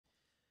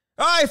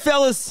All right,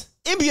 fellas,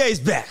 NBA is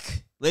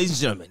back. Ladies and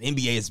gentlemen,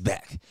 NBA is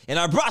back. And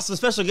I brought some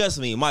special guests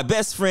with me. My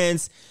best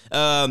friends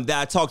that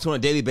I talk to on a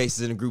daily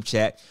basis in a group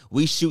chat.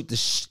 We shoot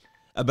the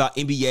about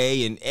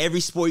NBA and every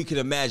sport you can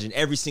imagine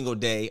every single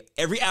day,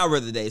 every hour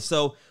of the day.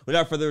 So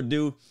without further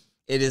ado,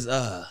 it is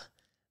the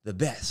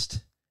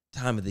best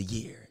time of the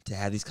year to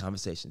have these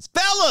conversations.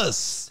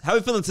 Fellas, how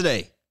we feeling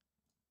today?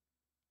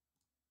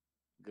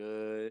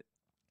 Good.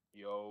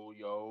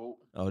 Yo.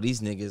 Oh,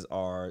 these niggas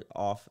are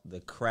off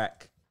the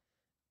crack.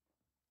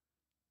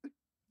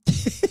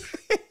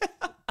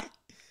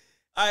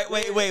 All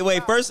right,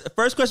 wait. First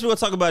question we're gonna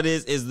talk about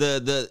is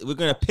the we're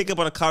gonna pick up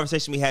on a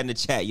conversation we had in the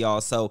chat,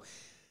 y'all. So,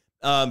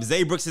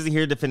 Zay Brooks isn't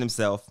here to defend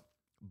himself,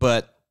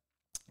 but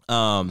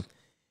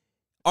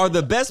are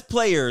the best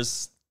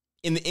players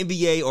in the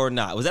NBA or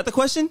not? Was that the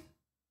question?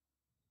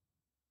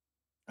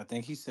 I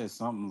think he said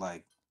something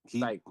like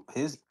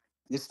his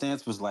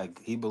stance was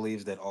like he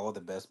believes that all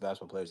the best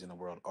basketball players in the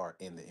world are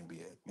in the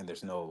NBA, and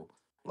there's no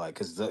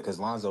because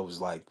Lonzo was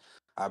like,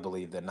 I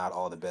believe that not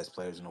all the best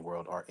players in the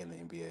world are in the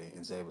NBA,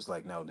 and Zay was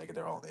like, no, nigga,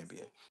 they're all in the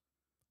NBA.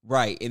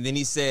 Right, and then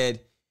he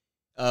said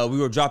we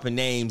were dropping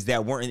names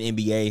that weren't in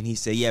the NBA, and he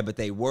said, yeah, but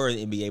they were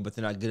in the NBA, but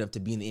they're not good enough to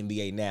be in the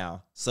NBA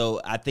now.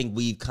 So I think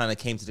we kind of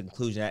came to the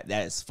conclusion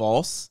that is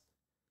false.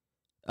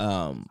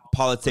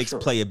 Politics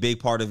play a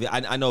big part of it.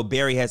 I know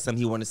Barry had something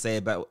he wanted to say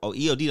about. Oh,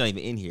 EOD not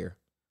even in here.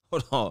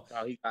 Hold on.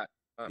 Oh, he got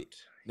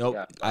nope.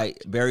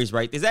 Barry's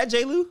right. Is that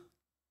J. Lou?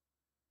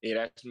 Yeah,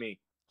 that's me.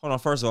 Hold on.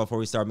 First of all, before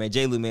we start, man,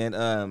 J. Lou,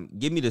 man,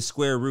 give me the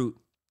square root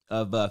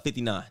of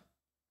 59.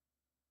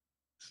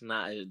 It's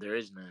not. There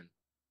is none.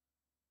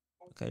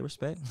 Okay,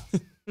 respect.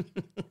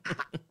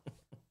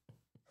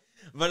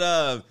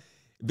 But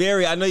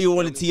Barry, I know you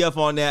wanted to tee up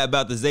on that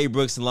about the Zay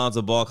Brooks and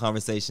Lonzo Ball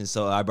conversation,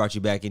 so I brought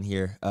you back in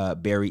here.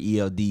 Barry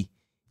ELD,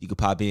 you could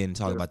pop in and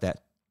talk about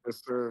that.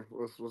 Yes, sir.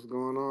 What's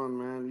going on,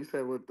 man? You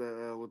said with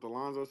the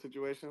Lonzo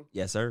situation?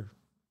 Yes, sir.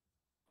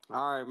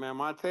 All right, man.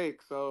 My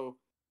take. So,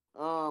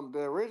 the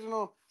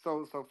original.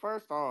 So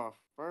first off,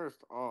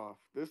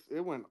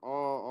 it went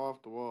all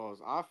off the walls.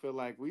 I feel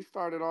like we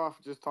started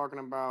off just talking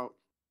about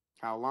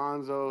how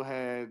Lonzo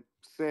had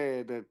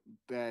said that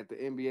the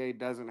NBA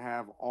doesn't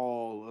have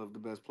all of the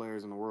best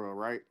players in the world,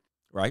 right?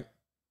 Right.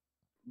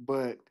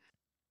 But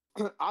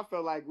I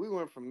felt like we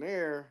went from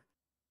there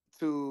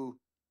to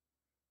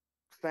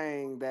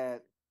saying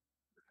that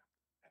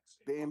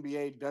the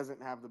NBA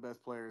doesn't have the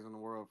best players in the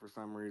world for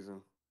some reason.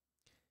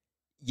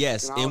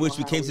 Yes, in which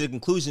we came to the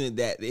conclusion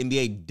that the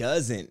NBA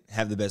doesn't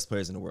have the best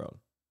players in the world.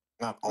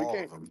 Not all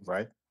of them,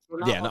 right?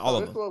 Not all of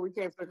them. This is what we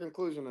came to the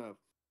conclusion of.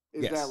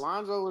 Is that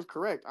Lonzo was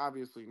correct,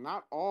 obviously.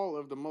 Not all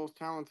of the most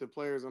talented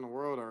players in the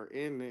world are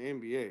in the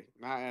NBA.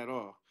 Not at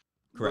all.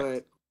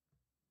 Correct.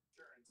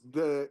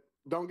 But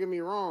don't get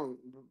me wrong,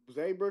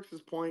 Zay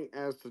Brooks' point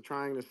as to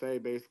trying to say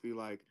basically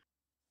like,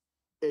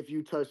 if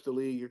you touch the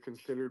league, you're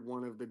considered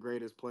one of the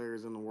greatest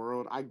players in the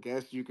world. I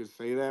guess you could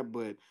say that,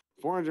 but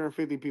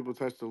 450 people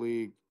touch the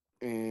league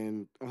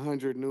and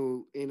 100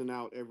 new in and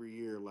out every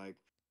year. Like,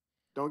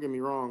 don't get me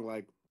wrong,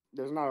 like,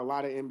 there's not a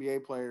lot of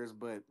NBA players,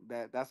 but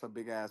that's a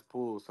big ass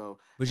pool. So,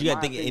 but you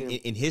got to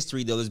think in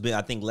history though, there's been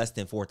I think less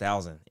than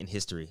 4,000 in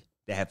history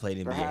that have played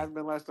in NBA. There has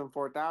been less than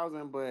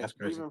 4,000, but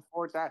even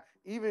 4,000,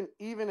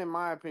 even in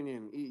my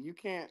opinion, you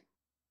can't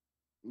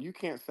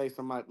say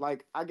somebody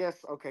like, I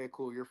guess, okay,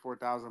 cool, you're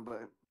 4,000,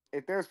 but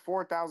if there's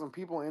 4,000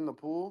 people in the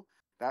pool,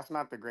 that's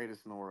not the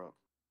greatest in the world.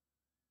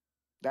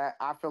 That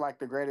I feel like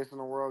the greatest in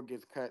the world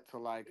gets cut to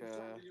like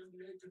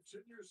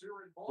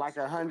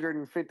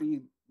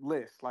 150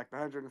 list, like the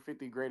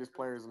 150 greatest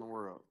players in the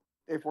world.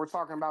 If we're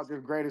talking about the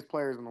greatest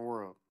players in the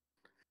world,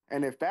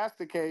 and if that's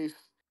the case,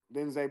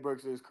 then Zay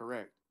Brooks is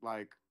correct.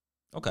 Like,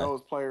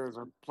 those players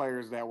are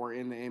players that were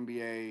in the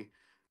NBA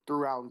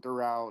throughout and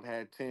throughout,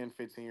 had 10,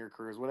 15-year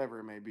careers, whatever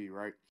it may be,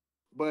 right?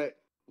 But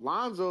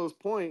Lonzo's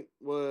point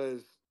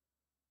was,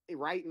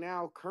 right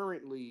now,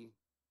 currently,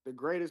 the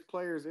greatest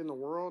players in the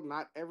world,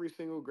 not every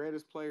single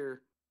greatest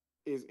player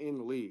is in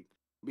the league.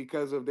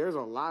 Because there's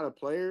a lot of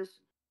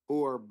players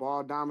who are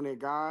ball-dominant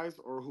guys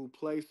or who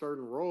play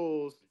certain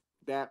roles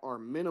that are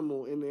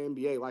minimal in the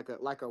NBA. Like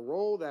a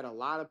role that a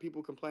lot of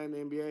people can play in the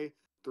NBA,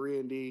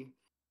 3-and-D,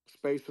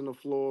 space on the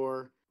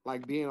floor,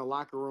 like being a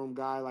locker room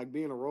guy, like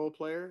being a role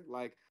player.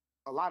 Like,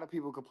 a lot of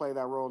people could play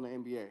that role in the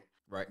NBA.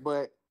 Right.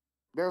 But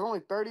there's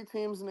only 30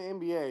 teams in the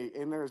NBA,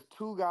 and there's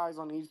 2 guys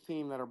on each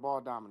team that are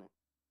ball-dominant.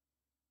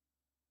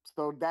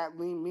 So that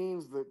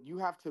means that you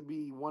have to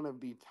be one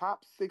of the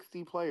top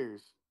 60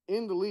 players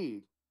in the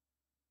league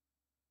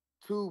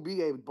to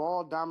be a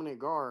ball-dominant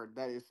guard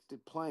that is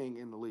playing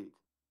in the league.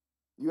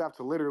 You have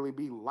to literally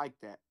be like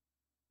that.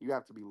 You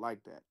have to be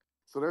like that.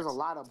 So there's a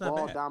lot of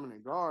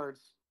ball-dominant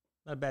guards.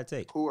 Not a bad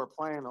take. Who are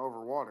playing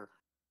over water.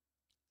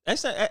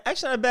 That's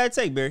not a bad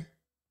take, Barry.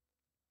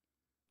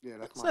 Yeah,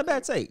 that's not a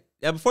bad take.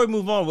 Before we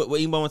move on, what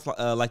anyone would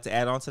like to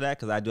add on to that?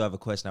 Because I do have a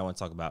question I want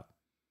to talk about.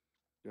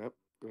 Yep,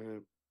 go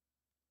ahead.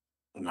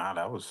 Nah,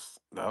 that was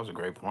a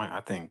great point.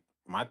 I think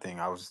my thing,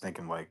 I was just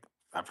thinking like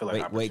I feel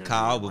like wait,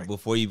 Kyle. But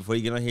before you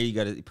get on here, you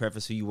got to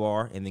preface who you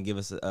are, and then give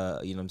us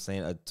a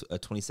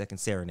 20-second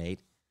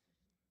serenade.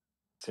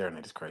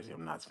 Serenade is crazy.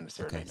 I'm not going to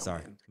serenade. Okay,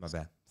 sorry, my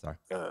bad. Sorry.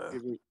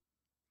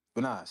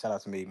 But nah, shout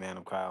out to me, man.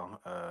 I'm Kyle.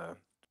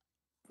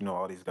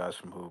 All these guys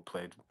from who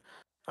played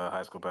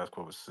high school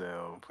basketball with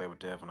Sel, played with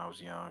Dev when I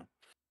was young.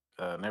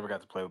 Never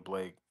got to play with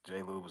Blake.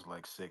 J. Lou was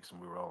like 6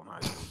 when we were all in high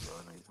school, so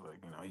I think he's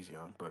like, he's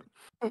young. But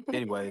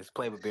anyways,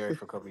 played with Barry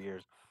for a couple of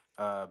years.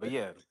 But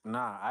yeah,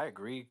 I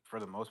agree for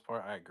the most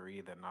part. I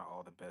agree that not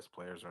all the best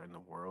players are in the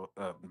world.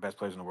 Best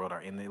players in the world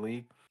are in the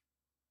league.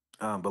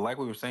 But like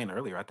we were saying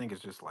earlier, I think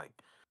it's just like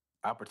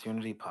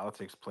opportunity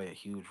politics play a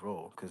huge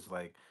role because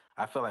like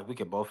I feel like we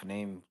could both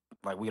name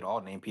we could all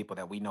name people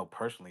that we know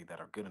personally that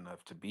are good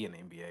enough to be in the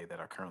NBA that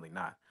are currently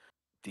not.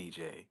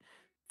 DJ,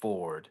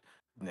 Ford,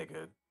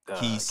 nigga.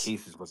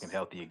 Keith is looking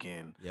healthy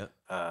again. Yep.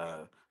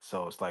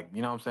 So it's like,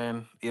 you know what I'm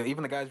saying? Yeah,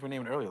 even the guys we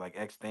named earlier, like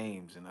X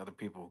Dames and other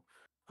people.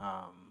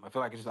 I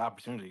feel like it's just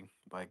opportunity.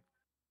 Like,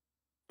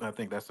 I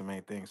think that's the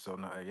main thing. So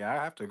I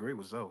have to agree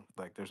with Zoe.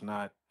 Like, there's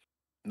not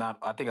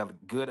I think a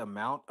good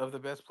amount of the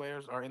best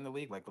players are in the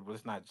league. Like,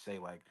 let's not say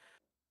like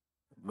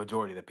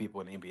majority of the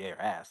people in the NBA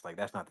are ass. Like,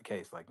 that's not the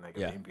case. Like,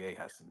 the NBA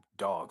has some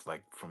dogs.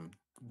 Like from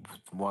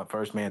one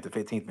first man to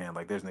 15th man.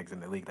 Like, there's niggas in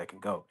the league that can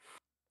go.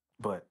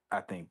 But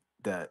I think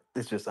that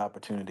it's just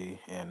opportunity,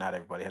 and not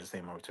everybody has the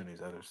same opportunity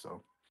as others.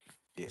 So,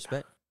 yeah.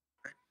 Respect.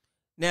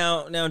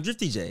 Now,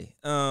 Drifty J,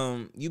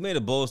 you made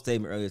a bold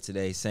statement earlier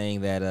today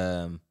saying that,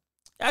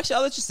 actually,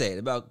 I'll let you say it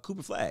about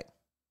Cooper Flag.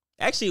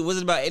 Actually, was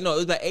it about, no, it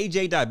was about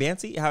AJ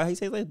Dibansi. How you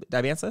say it?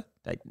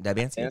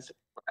 Dibansi?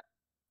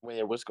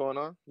 Wait, what's going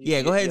on?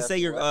 Go ahead and say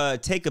your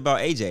take about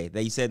AJ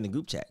that you said in the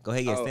group chat. Go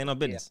ahead, stand on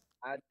business.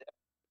 Yeah.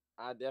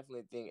 I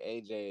definitely think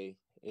AJ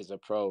is a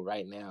pro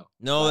right now.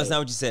 No, that's not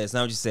what you said. It's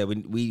not what you said.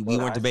 We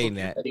weren't debating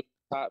that.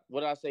 What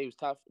did I say? He was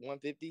top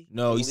 150?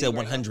 No, you said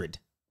 100.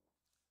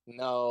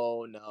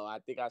 No, I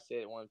think I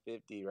said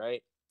 150,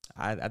 right?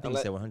 I think you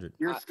said 100.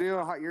 You're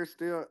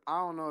still. I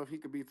don't know if he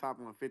could be top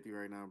 150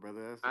 right now,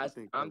 brother. I'm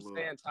saying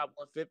top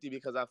 150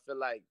 because I feel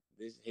like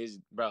his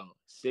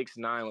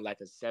 6'9" with like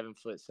a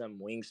 7'7"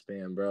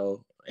 wingspan,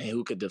 bro, and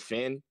who could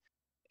defend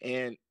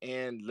and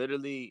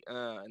literally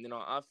and then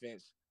on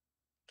offense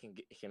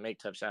can make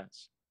tough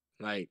shots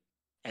like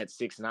at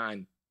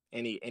 6'9",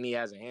 and he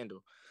has a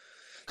handle.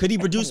 Could he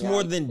produce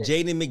more than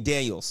Jaden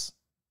McDaniels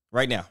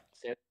right now?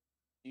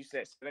 You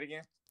said say that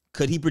again.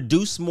 Could he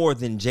produce more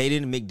than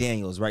Jaden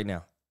McDaniels right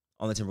now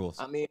on the Timberwolves?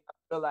 I mean, I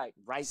feel like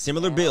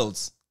similar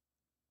builds.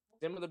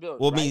 Similar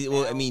builds. Well,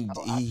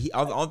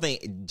 I don't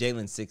think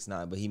Jalen's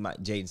 6'9", but he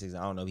might Jaden 6'9".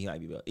 I don't know if he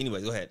might be built.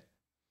 Anyway, go ahead.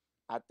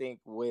 I think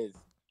with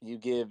you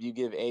give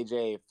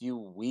AJ a few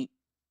weeks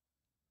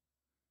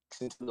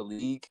into the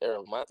league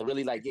or a month to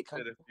really like get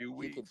comfortable. A few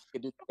weeks. He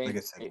could do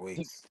things.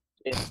 Weeks.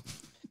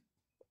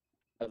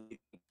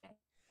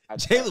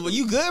 Jalen, were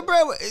you good,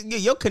 bro?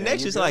 Your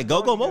connection's like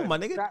go mobile, my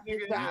nigga.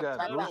 You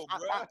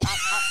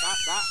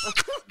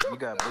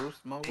got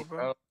boost mobile,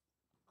 bro.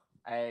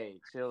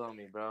 Hey, chill on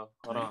me, bro.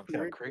 Hold on.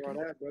 That,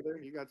 brother.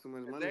 You got too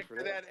much money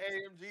for that.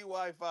 AMG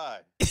Wi-Fi.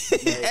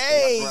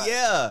 Hey,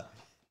 yeah.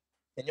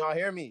 Can y'all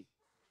hear me?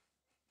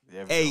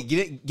 Hey,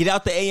 get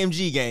out the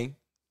AMG gang.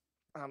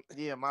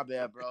 Yeah, my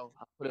bad, bro.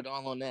 I put it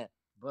all on that.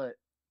 But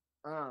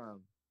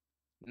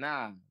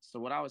nah. So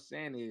what I was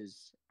saying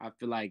is I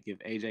feel like if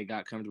AJ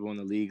got comfortable in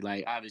the league,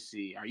 like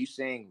obviously, are you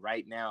saying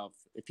right now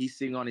if he's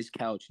sitting on his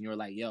couch and you're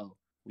like, yo,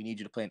 we need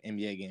you to play an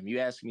NBA game. You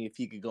ask me if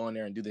he could go in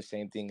there and do the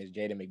same thing as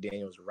Jaden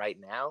McDaniels right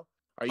now.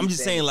 I'm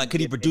just saying, like, could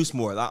he produce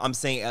more? I'm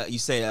saying, you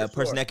say a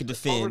person that could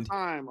defend.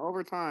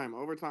 Over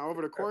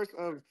the course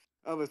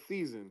of a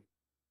season.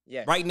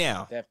 Yeah. Right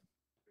now.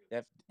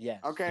 Yeah.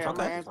 Okay. I'm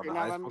answering.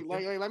 Now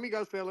let me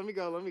go, Phil. Let me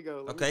go.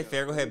 Okay,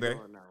 fair. Go ahead, Barry.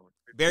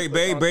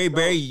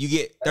 Barry, you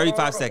get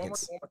 35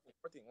 seconds. One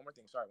more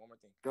thing. Sorry, one more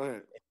thing. Go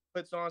ahead. If he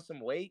puts on some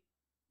weight,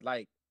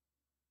 like,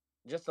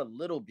 just a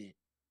little bit,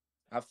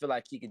 I feel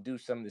like he could do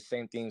some of the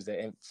same things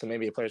that some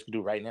NBA players could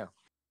do right now.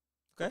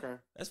 Okay.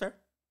 That's fair.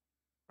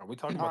 Are we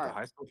talking about the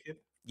high school kid?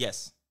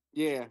 Yes.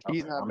 Yeah.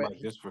 He's not better.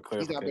 Just for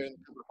clarification.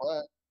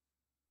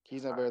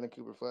 He's not better than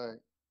Cooper Flag.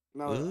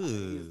 No,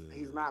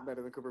 he's not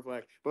better than Cooper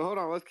Flag. But hold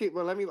on, let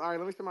me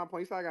say my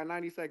point. You said I got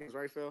 90 seconds,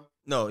 right, Phil?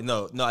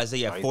 No. I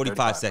say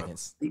 45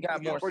 seconds. He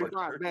got more.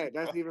 45.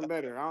 That's even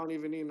better. I don't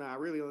even need that. I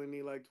really only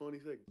need like 20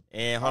 seconds.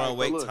 And hold on,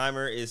 wait.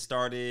 Timer is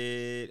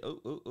started.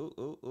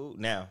 Oh,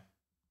 now.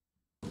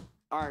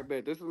 All right,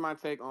 bet. This is my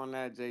take on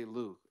that, J.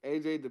 Lou.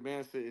 AJ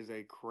Dibansi is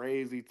a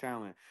crazy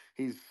talent.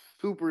 He's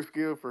super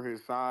skilled for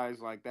his size.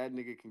 Like, that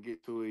nigga can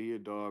get to it. He a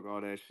dog, all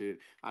that shit.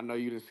 I know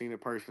you done seen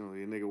it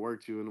personally. A nigga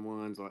worked you in the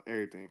ones or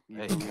everything. I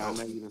know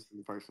you done seen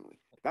it personally.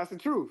 That's the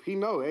truth. He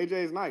know. AJ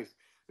is nice.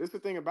 This is the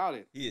thing about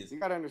it. He is. You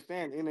got to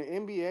understand, in the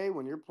NBA,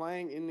 when you're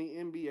playing in the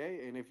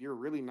NBA, and if you're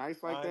really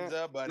nice like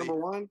number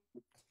one,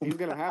 he's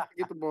going to have to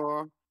get the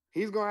ball.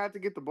 He's going to have to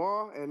get the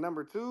ball. And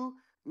number two,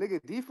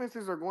 nigga,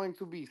 defenses are going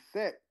to be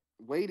set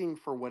waiting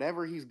for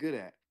whatever he's good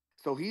at.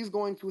 So he's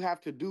going to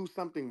have to do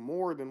something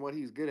more than what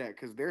he's good at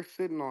because they're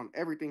sitting on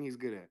everything he's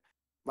good at.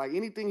 Like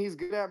anything he's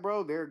good at,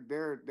 bro,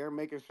 they're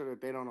making sure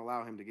that they don't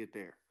allow him to get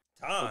there.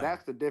 So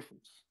that's the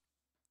difference.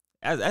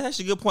 That's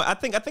actually a good point. I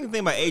think the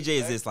thing about AJ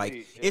is this: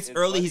 like, it's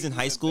early. He's in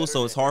high school,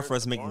 so it's hard for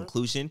us to make a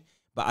conclusion.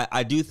 But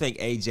I do think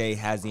AJ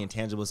has the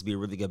intangibles to be a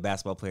really good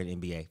basketball player in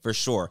the NBA for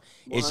sure.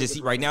 It's just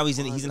right now he's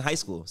in high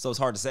school, so it's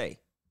hard to say.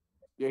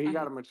 Yeah, he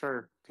got to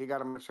mature. He got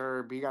to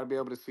mature. He got to be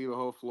able to see the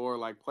whole floor,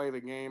 like play the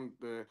game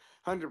the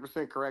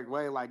 100% correct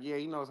way. Like, yeah,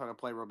 he knows how to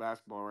play real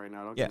basketball right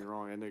now. Don't get me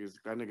wrong.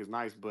 That nigga's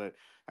nice, but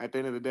at the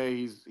end of the day,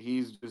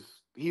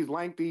 he's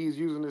lengthy. He's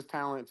using his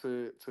talent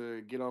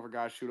to get over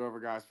guys, shoot over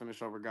guys,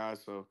 finish over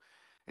guys. So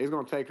it's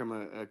gonna take him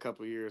a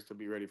couple of years to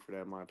be ready for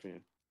that, in my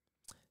opinion.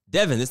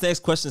 Devin, this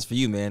next question is for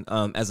you, man.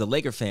 As a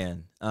Laker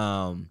fan,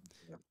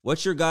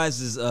 what's your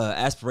guys'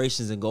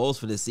 aspirations and goals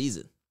for this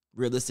season,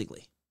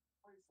 realistically?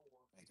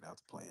 Making out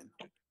the plan.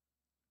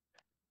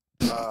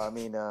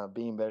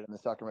 Being better than the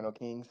Sacramento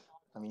Kings.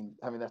 I mean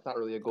that's not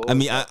really a goal. I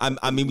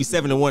mean, we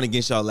 7-1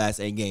 against y'all last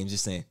 8 games.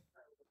 Just saying.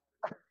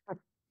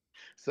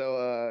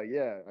 So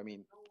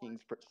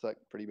Kings suck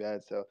pretty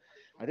bad. So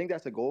I think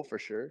that's a goal for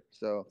sure.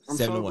 So I'm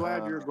so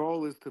glad your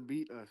goal is to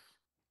beat us.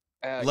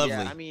 Lovely.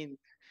 Yeah, I mean,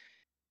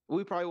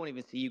 we probably won't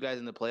even see you guys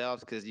in the playoffs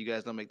because you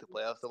guys don't make the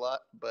playoffs a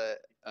lot. But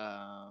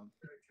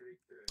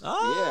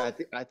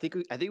I think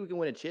we can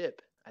win a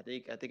chip. I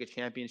think a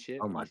championship.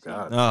 Oh my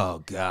god!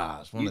 Oh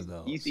gosh, one of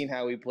those. You've seen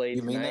how we played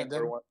you tonight. Mean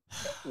that,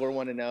 we're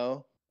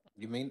 1-0.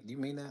 You mean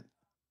that?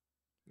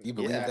 You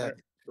believe that?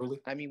 Truly?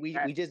 I mean, we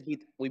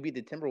beat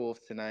the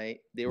Timberwolves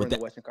tonight. They were in the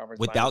Western Conference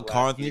without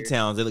Karl-Anthony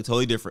Towns. They look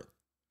totally different.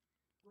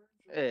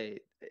 Hey,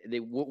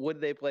 what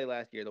did they play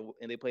last year?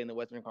 And they played in the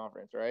Western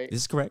Conference, right?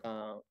 This is correct.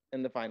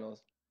 In the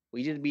finals,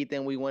 we just beat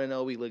them. We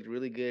 1-0. We looked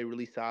really good,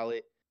 really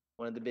solid.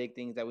 One of the big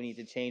things that we need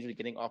to change was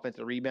getting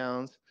offensive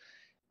rebounds.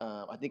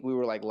 I think we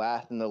were like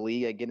last in the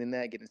league at getting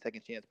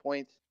second chance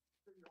points.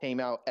 Came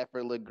out,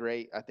 effort looked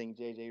great. I think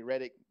JJ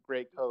Redick,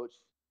 great coach.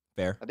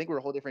 Fair. I think we're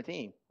a whole different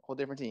team.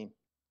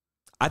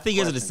 I think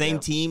it's the same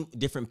team,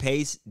 different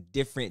pace,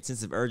 different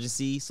sense of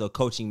urgency. So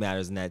coaching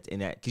matters in that.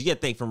 Because you got to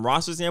think from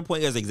roster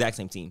standpoint, you guys are the exact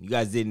same team. You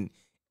guys didn't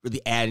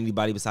really add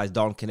anybody besides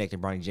Dalton Connect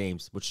and Bronny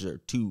James, which are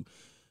 2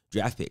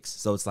 draft picks.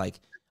 So it's like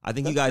I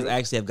think you guys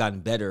actually have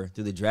gotten better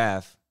through the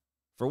draft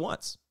for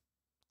once.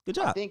 Good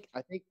job.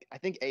 I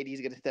think AD is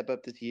going to step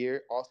up this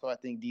year. Also, I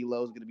think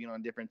D'Lo is going to be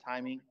on different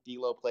timing.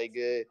 D'Lo played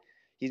good.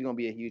 He's going to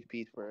be a huge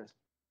piece for us.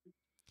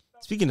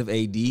 Speaking of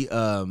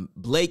AD,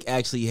 Blake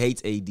actually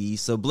hates AD.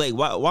 So Blake,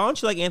 why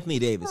don't you like Anthony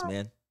Davis,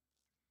 man?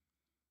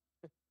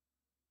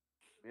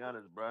 Be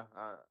honest, bro.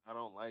 I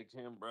don't like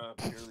him, bro,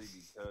 purely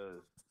because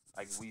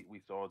like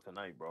we saw it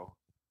tonight, bro.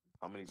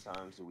 How many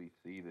times do we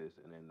see this?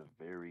 And in the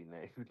very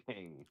next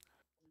game,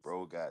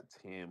 bro got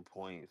 10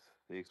 points,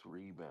 6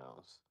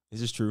 rebounds. Is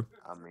this true?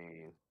 I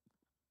mean,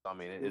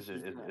 it's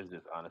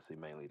just honestly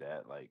mainly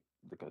that, like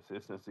the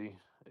consistency.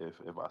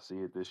 If I see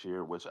it this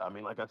year, which I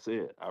mean, like I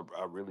said,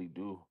 I really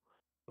do.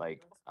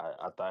 Like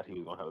I thought he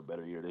was gonna have a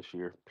better year this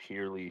year,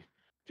 purely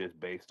just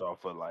based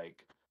off of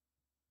like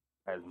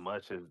as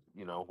much as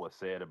was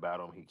said about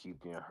him, he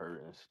keep getting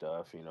hurt and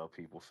stuff.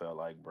 People felt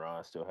like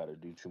Bron still had to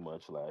do too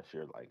much last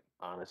year. Like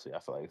honestly, I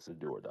feel like it's a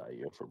do or die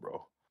year for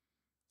bro.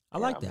 I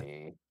like that.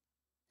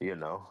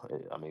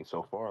 I mean,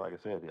 so far, like I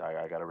said,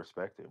 I gotta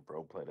respect it.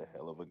 Bro played a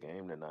hell of a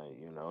game tonight.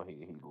 He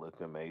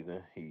looked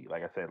amazing.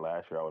 Like I said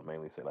last year, I would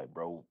mainly say like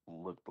bro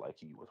looked like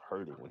he was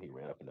hurting when he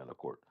ran up and down the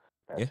court.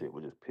 That shit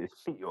would just piss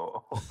me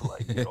off.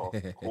 Like get off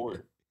the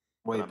court.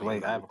 Wait,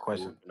 Blake, I have a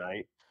question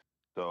tonight.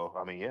 So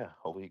I mean, yeah,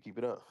 hopefully he keep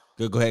it up.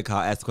 Go ahead,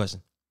 Kyle. Ask the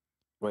question.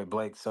 Wait,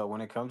 Blake. So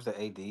when it comes to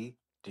AD,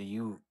 do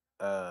you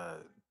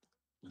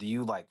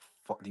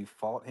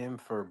fault him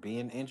for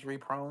being injury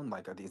prone?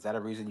 Like, is that a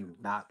reason you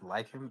not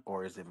like him,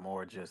 or is it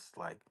more just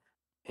like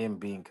him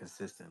being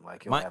consistent?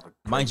 Like he'll have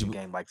a crazy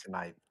game like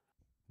tonight.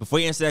 Before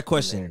you answer that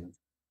question,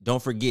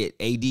 don't forget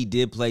AD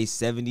did play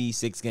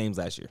 76 games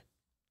last year.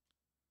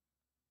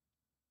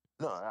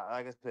 No,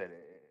 like I said,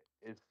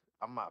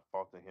 I'm not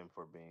faulting him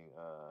for being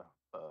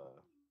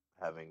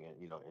having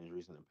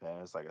injuries in the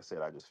past. Like I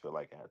said, I just feel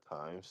like at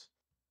times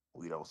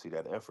we don't see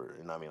that effort.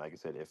 And I mean, like I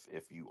said,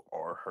 if you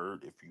are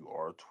hurt, if you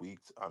are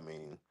tweaked, I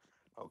mean,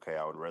 okay,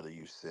 I would rather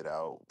you sit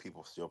out.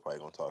 People still probably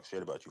gonna talk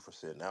shit about you for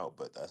sitting out,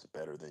 but that's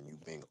better than you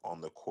being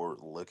on the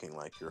court looking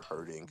like you're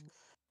hurting,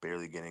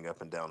 barely getting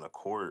up and down the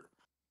court,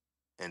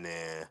 and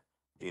then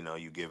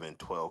you giving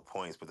 12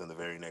 points, but then the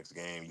very next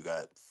game you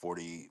got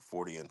 40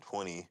 and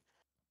 20.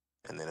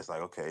 And then it's like,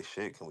 okay,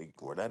 shit,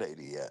 where that AD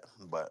at?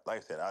 But like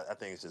I said, I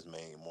think it's just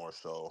made more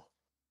so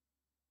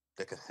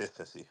the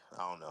consistency.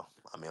 I don't know.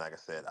 I mean, like I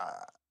said,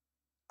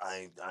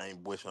 I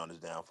ain't wishing on his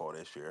downfall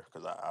this year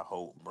because I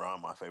hope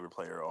Bron, my favorite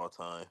player of all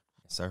time.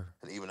 Yes, sir.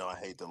 And even though I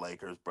hate the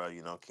Lakers, bro,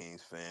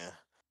 Kings fan,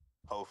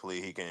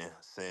 hopefully he can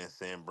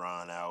send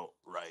Bron out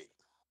right.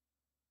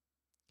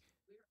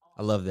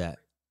 I love that.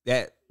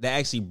 That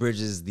actually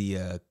bridges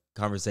the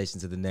conversation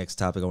to the next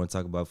topic I want to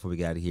talk about before we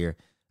get out of here.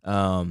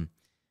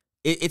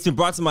 It's been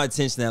brought to my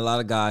attention that a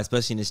lot of guys,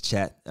 especially in this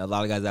chat, a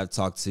lot of guys I've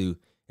talked to,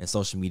 and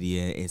social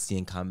media and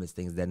seeing comments,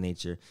 things of that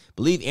nature,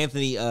 believe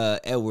Anthony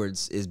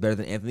Edwards is better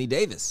than Anthony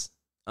Davis.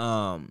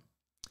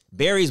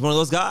 Barry's one of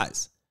those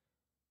guys.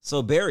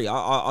 So Barry,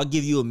 I'll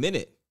give you a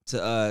minute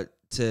to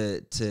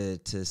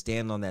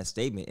stand on that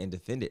statement and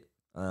defend it.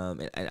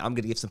 And I'm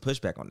gonna give some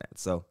pushback on that.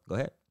 So go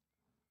ahead.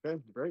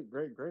 Okay, great.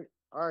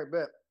 All right,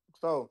 bet.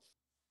 So,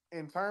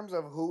 in terms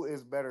of who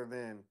is better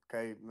than,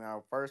 okay,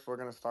 now first we're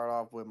gonna start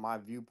off with my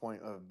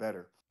viewpoint of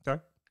better.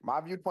 Okay.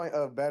 My viewpoint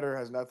of better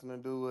has nothing to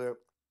do with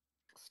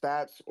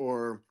stats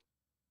or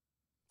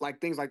like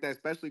things like that,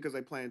 especially because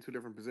they play in two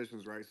different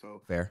positions, right?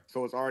 So Fair.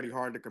 So it's already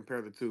hard to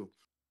compare the two.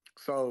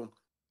 So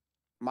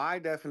my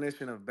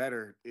definition of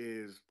better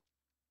is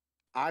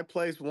I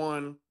place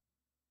one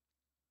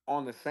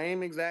on the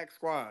same exact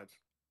squads.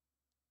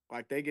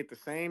 Like they get the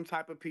same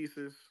type of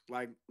pieces,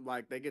 like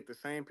they get the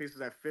same pieces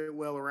that fit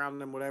well around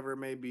them, whatever it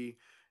may be.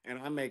 And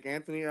I make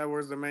Anthony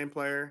Edwards the main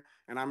player,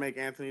 and I make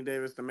Anthony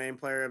Davis the main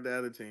player of the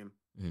other team.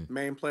 Mm-hmm.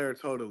 Main player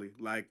totally.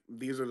 Like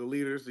these are the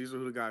leaders, these are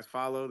who the guys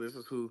follow. This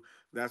is who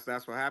that's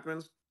what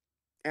happens.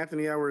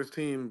 Anthony Edwards'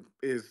 team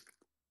is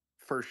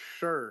for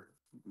sure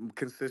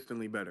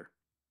consistently better.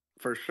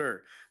 For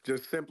sure.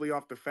 Just simply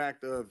off the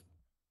fact of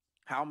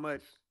how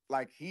much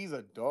like he's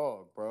a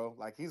dog, bro.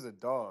 Like he's a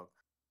dog.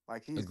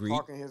 Like he's Agreed.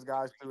 talking his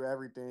guys through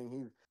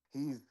everything.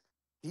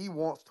 He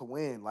wants to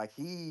win. Like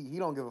he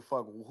don't give a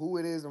fuck who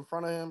it is in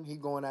front of him. He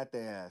going at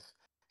their ass.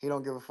 He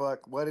don't give a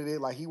fuck what it is.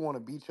 Like he want to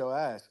beat your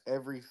ass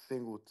every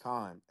single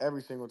time.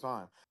 Every single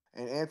time.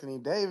 And Anthony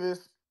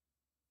Davis,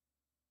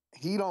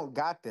 he don't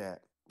got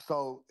that.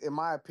 So in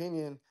my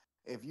opinion,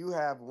 if you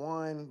have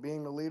one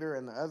being the leader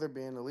and the other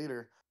being the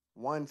leader,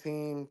 one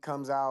team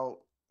comes out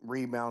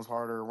rebounds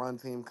harder, one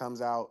team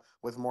comes out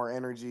with more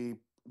energy,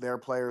 their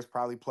players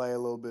probably play a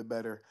little bit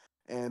better,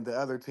 and the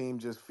other team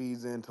just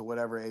feeds into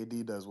whatever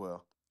AD does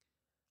well.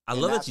 I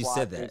And love that that's you why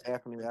said I think that.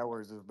 Anthony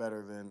Edwards is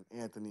better than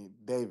Anthony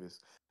Davis,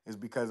 is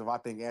because of I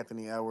think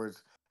Anthony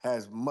Edwards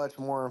has much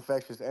more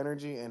infectious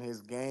energy in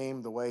his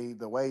game, the way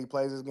he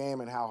plays his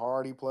game and how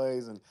hard he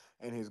plays and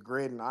his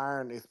grit and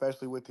iron,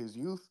 especially with his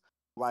youth.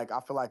 Like I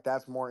feel like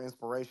that's more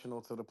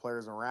inspirational to the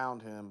players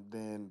around him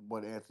than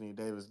what Anthony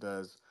Davis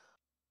does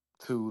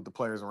to the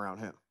players around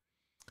him.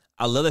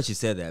 I love that you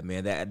said that,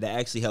 man. That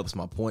actually helps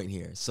my point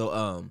here.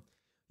 So,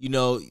 you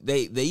know,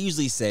 they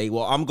usually say,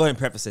 well, I'm going to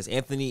preface this.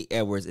 Anthony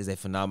Edwards is a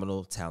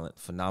phenomenal talent,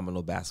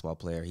 phenomenal basketball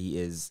player. He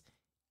is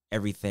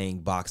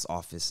everything box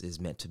office is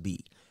meant to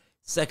be.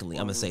 Secondly,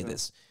 I'm going to say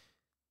this.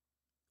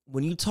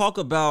 When you talk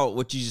about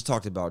what you just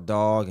talked about,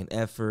 dog and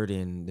effort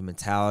and the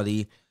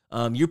mentality,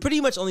 you're pretty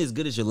much only as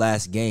good as your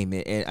last game.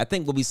 And I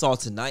think what we saw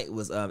tonight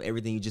was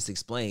everything you just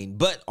explained,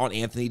 but on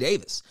Anthony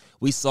Davis.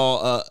 We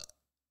saw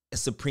a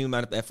supreme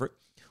amount of effort.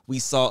 We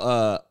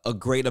saw a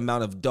great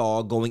amount of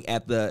dog going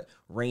at the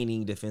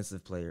reigning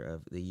defensive player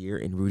of the year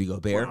in Rudy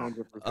Gobert.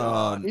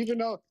 Even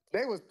though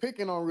they was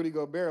picking on Rudy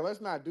Gobert,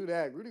 let's not do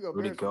that. Rudy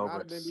Gobert should not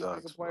have been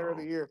defensive player of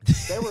the year.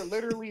 They were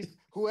literally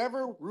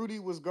whoever Rudy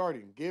was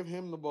guarding, give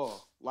him the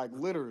ball. Like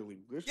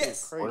literally, this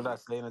is crazy. What did I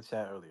say in the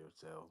chat earlier,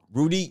 Joe?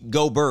 Rudy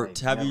Gobert,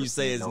 however you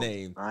say his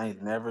name. I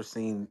ain't never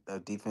seen a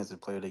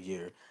defensive player of the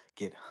year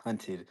get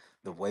hunted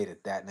the way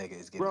that nigga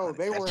is getting hunted.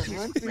 They were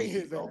hunting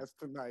his ass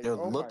tonight. They're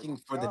looking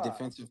for the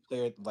defensive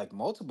player, like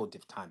multiple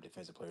time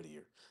defensive player of the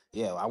year.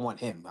 Yeah, I want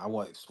him. I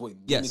want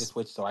give me the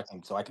switch so I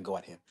can go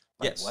at him.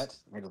 Like what?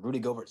 Nigga, Rudy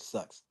Gobert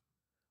sucks.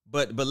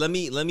 But let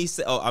me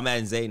say. Oh, I'm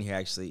adding Zay in here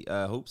actually.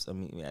 Hoops. Let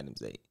me add him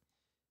Zay.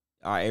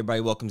 All right, everybody,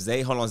 welcome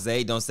Zay. Hold on,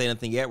 Zay. Don't say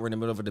anything yet. We're in the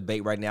middle of a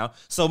debate right now.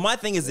 So my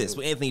thing is this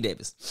with Anthony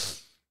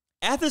Davis.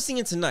 After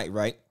seeing tonight,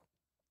 right?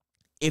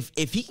 If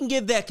he can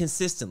give that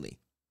consistently,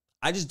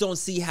 I just don't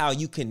see how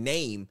you can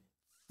name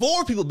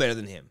 4 people better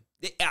than him.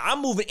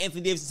 I'm moving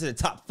Anthony Davis into the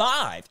top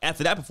 5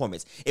 after that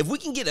performance. If we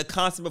can get a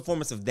constant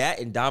performance of that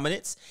and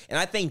dominance, and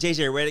I think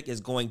JJ Redick is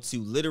going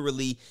to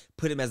literally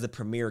put him as the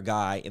premier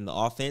guy in the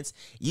offense.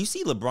 You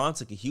see LeBron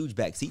took a huge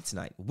backseat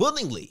tonight,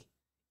 willingly,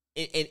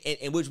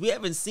 in which we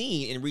haven't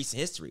seen in recent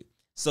history.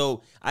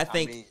 So I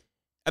think,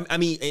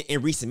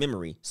 in recent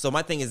memory. So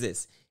my thing is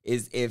this,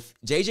 is if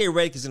JJ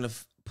Redick is going to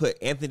put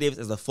Anthony Davis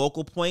as a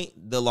focal point,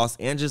 the Los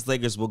Angeles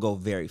Lakers will go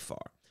very far.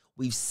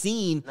 We've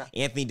seen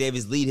Anthony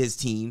Davis lead his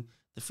team,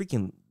 the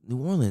freaking New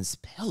Orleans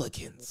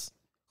Pelicans,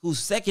 whose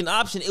second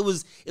option, it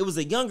was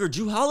a younger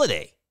Drew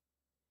Holiday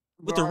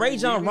with the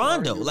Rajon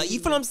Rondo. Like, you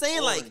feel what I'm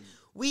saying? Like,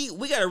 we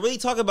got to really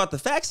talk about the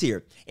facts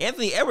here.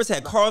 Anthony Edwards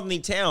had Karl-Anthony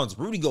Towns,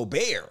 Rudy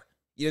Gobert.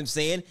 You know what I'm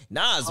saying?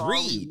 Nas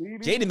Reed,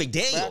 Jaden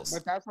McDaniels.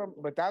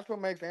 But that's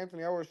what makes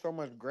Anthony Edwards so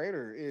much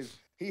greater is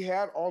he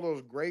had all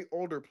those great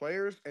older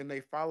players and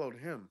they followed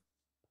him.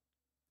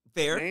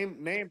 Fair.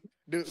 Name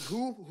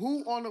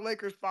who on the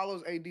Lakers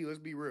follows AD? Let's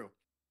be real.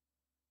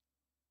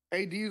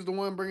 AD is the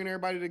one bringing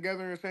everybody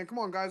together and saying, "Come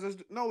on, guys,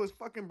 it's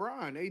fucking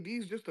Bron. AD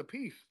is just a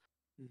piece.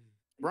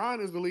 Bron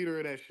is the leader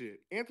of that shit.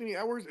 Anthony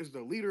Edwards is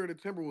the leader of the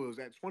Timberwolves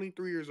at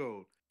 23 years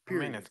old.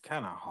 Period. I mean, it's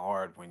kind of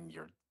hard when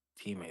your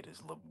teammate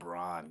is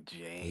LeBron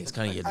James. It's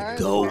kind of I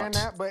understand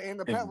that, but when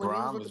he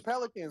was with the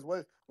Pelicans,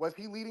 was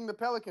he leading the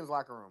Pelicans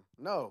locker room?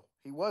 No,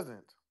 he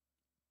wasn't.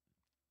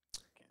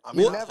 I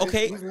mean,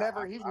 He's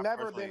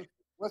never been.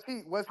 Was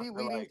he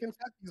leading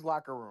Kentucky's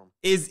locker room?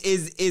 Is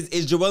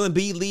Joel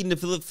Embiid leading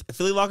the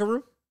Philly locker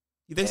room?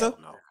 You think so?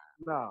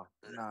 No.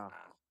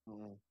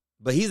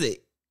 But he's a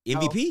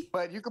MVP. No,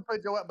 but you could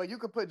put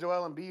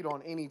Joel Embiid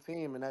on any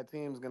team, and that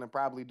team's gonna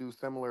probably do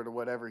similar to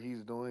whatever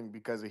he's doing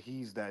because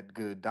he's that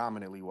good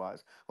dominantly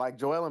wise. Like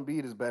Joel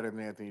Embiid is better than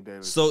Anthony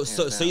Davis. So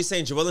you're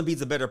saying Joel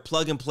Embiid's a better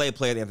plug and play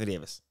player than Anthony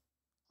Davis?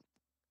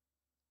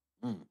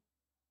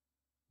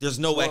 There's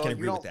no way I can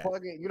agree with that.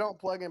 You don't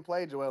plug and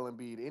play Joel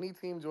Embiid. Any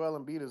team Joel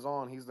Embiid is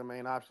on, he's the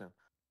main option.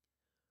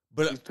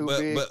 But he's too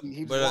big.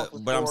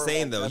 But I'm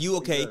saying though,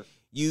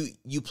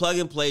 you plug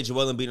and play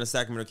Joel Embiid on the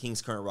Sacramento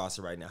Kings current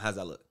roster right now. How's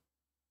that look?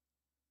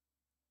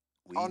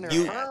 On their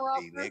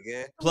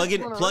plug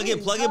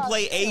and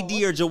play AD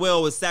or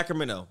Joel with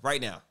Sacramento right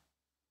now.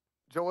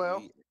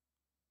 Joel.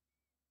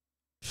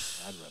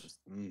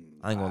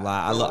 I ain't gonna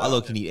lie. I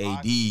look can need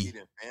AD.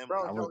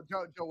 Bro,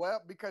 Joel,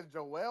 because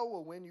Joel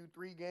will win you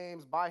 3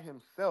 games by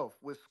himself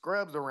with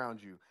scrubs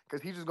around you.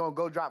 Because he's just gonna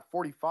go drop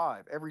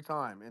 45 every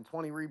time and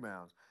 20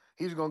 rebounds.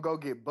 He's gonna go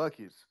get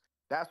buckets.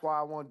 That's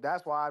why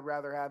I'd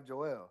rather have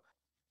Joel.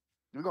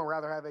 We're gonna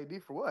rather have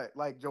AD for what?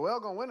 Like Joel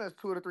gonna win us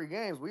 2 or 3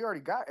 games. We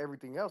already got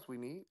everything else we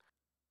need.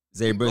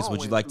 Zay Brooks,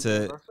 would you like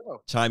to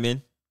chime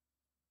in?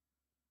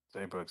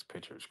 Zay Brooks'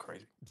 picture is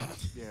crazy.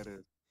 Yeah, it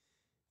is.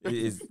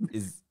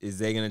 Is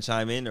Zay gonna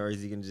chime in or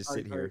is he gonna just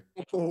sit here?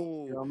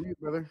 You're on mute,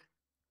 brother.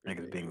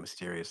 Niggas being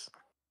mysterious.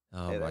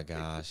 Oh my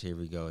gosh, here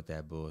we go with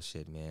that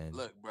bullshit, man.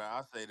 Look, bro,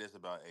 I'll say this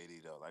about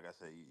AD though. Like I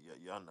said,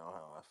 y'all know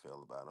how I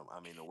feel about him. I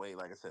mean, the way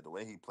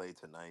he played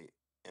tonight,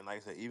 and like I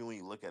said, even when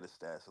you look at his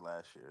stats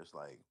last year, it's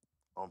like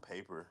on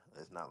paper,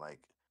 it's not like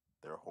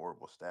they're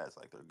horrible stats.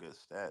 Like they're good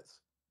stats,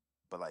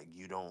 but like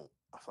I feel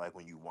like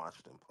when you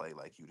watched him play,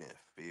 like you didn't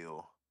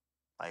feel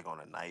like on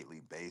a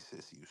nightly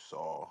basis you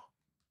saw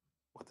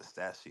what the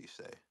stats sheet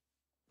say,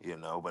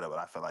 But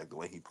I feel like the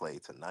way he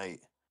played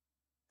tonight,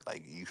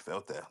 like you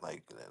felt that,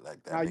 like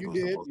that nigga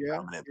was the most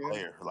dominant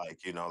player,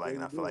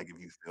 and I feel like if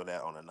you feel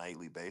that on a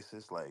nightly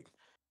basis, like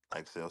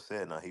Sel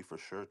said, now he for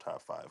sure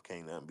top 5.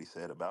 Can't nothing be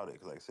said about it.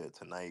 Because like I said,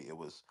 tonight it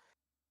was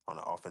on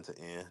the offensive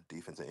end,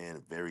 defensive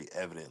end, very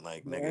evident.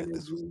 Like nigga,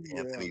 this was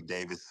Anthony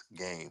Davis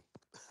game.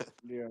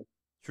 Yeah,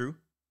 true.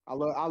 I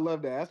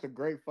love that. That's a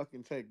great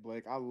fucking take,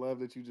 Blake. I love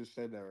that you just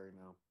said that right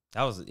now.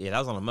 That was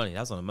on the money. That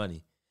was on the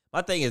money.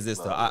 My thing is this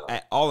though.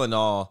 All in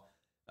all,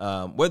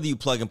 whether you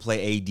plug and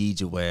play AD,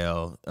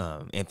 Joel,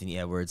 Anthony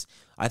Edwards,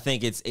 I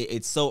think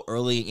it's so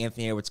early in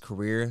Anthony Edwards'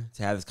 career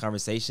to have this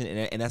conversation,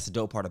 and that's the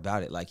dope part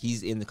about it. Like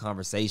he's in the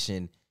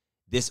conversation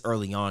this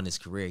early on in his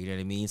career. You know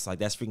what I mean? It's like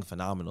that's freaking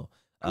phenomenal.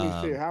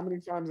 How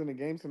many times in the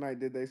game tonight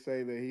did they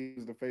say that he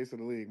was the face of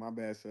the league? My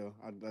bad, Sel.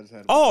 I just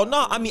had. Oh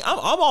no! I mean, I'm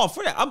all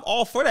for that. I'm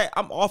all for that.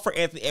 I'm all for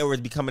Anthony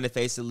Edwards becoming the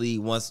face of the league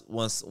once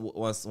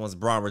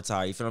Braun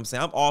retires. You feel what I'm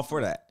saying? I'm all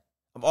for that.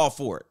 I'm all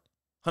for it,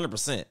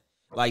 100%.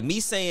 Like me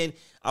saying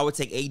I would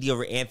take AD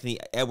over Anthony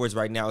Edwards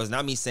right now is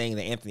not me saying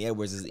that Anthony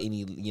Edwards is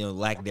any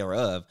lack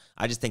thereof.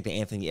 I just think that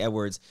Anthony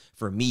Edwards,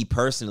 for me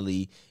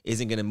personally,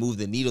 isn't going to move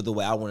the needle the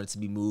way I want it to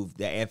be moved.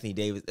 That Anthony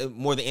Davis,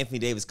 more than Anthony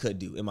Davis could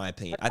do, in my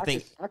opinion. I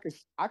think I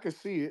could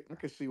see it. I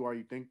could see why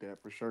you think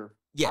that for sure.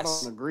 Yes, I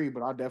don't agree,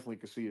 but I definitely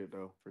could see it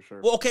though for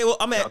sure. Well, okay. Well,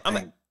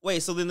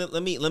 wait. So then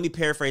let me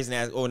paraphrase and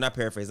ask, or not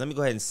paraphrase. Let me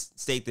go ahead and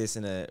state this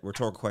in a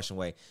rhetorical question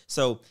way.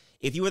 So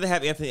if you were to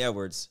have Anthony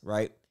Edwards,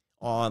 right?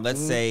 On, let's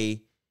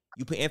say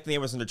you put Anthony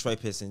Edwards on the Detroit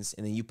Pistons,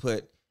 and then you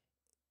put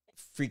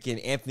freaking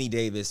Anthony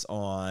Davis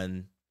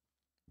on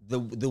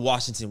the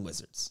Washington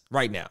Wizards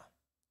right now.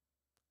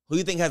 Who do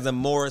you think has the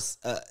more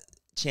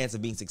chance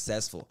of being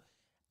successful?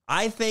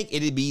 I think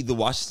it'd be the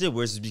Washington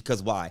Wizards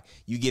because why?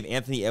 You give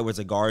Anthony Edwards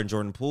a guard in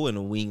Jordan Poole and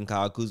a wing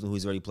Kyle Kuzma who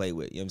he's already played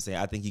with. You know what I'm saying?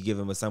 I think you give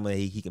him someone that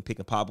he can pick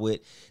and pop with.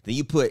 Then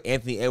you put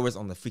Anthony Edwards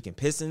on the freaking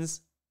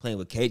Pistons, playing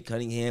with Cade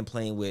Cunningham,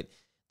 playing with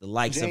the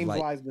likes James of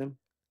like Wiseman.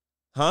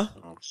 Huh?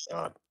 Oh,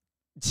 God.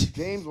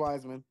 James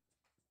Wiseman,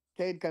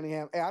 Cade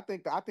Cunningham. Hey, I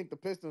think the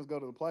Pistons go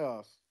to the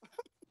playoffs.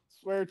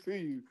 Swear to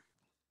you.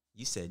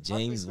 You said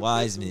James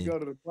Wiseman. Go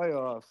to the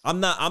playoffs. I'm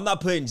not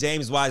putting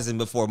James Wiseman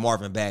before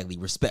Marvin Bagley,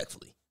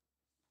 respectfully.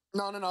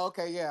 No.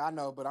 Okay, yeah, I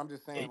know, but I'm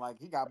just saying, like,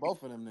 he got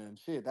both of them. Then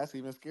shit, that's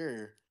even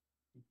scarier.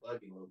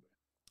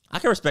 I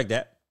can respect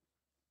that.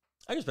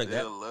 I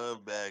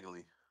love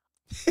Bagley.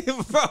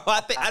 Bro,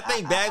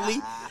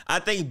 I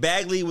think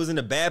Bagley was in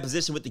a bad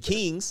position with the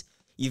Kings.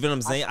 You know what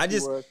I'm saying? I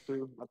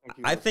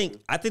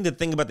think the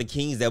thing about the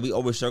Kings that we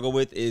always struggle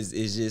with is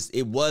just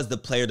it was the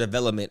player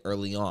development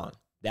early on.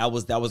 That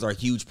was our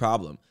huge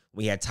problem.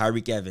 We had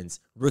Tyreek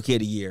Evans, rookie of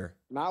the year.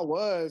 Not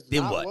was.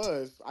 Then not what?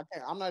 Was.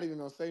 I'm not even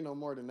gonna say no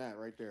more than that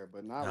right there.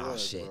 But not was. Oh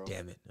shit! Bro.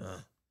 Damn it.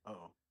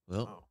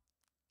 Well,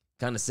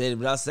 kind of said it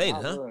without saying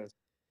it, huh? Was.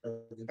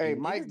 Hey,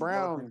 Mike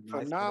Brown,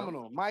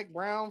 phenomenal. Mike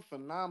Brown,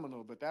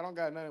 phenomenal. But that don't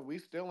got nothing. We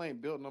still ain't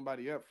built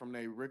nobody up from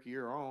their rookie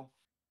year on.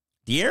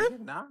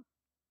 De'Aaron?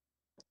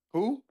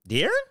 Who?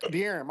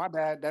 De'Aaron, my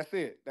bad. That's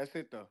it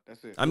though.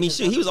 That's it. I mean,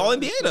 shit, he was all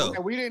NBA though.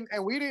 And we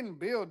didn't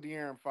build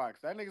De'Aaron Fox.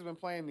 That nigga's been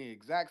playing the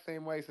exact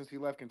same way since he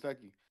left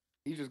Kentucky.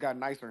 He just got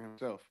nicer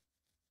himself.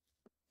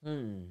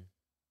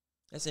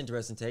 That's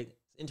interesting take.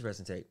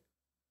 Interesting take.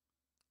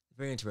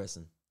 Very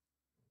interesting.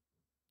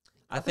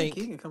 I think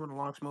he can come in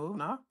along smooth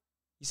now.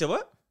 You said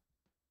what?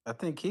 I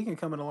think he can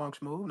come in along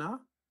smooth now.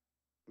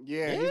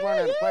 Yeah, he's learning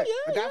how to play.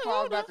 But that's what I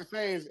was about to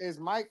say is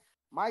Mike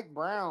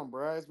Brown,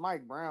 bro. It's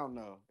Mike Brown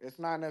though. It's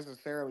not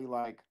necessarily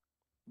like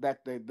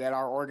that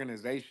our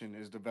organization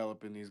is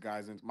developing these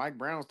guys. And Mike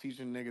Brown's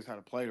teaching niggas how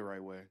to play the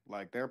right way.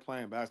 Like they're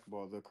playing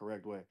basketball the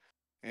correct way.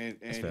 And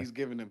he's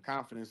giving them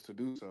confidence to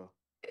do so.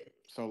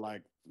 So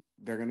like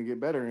they're gonna get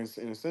better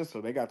in a sense.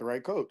 So they got the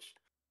right coach.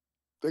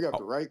 They got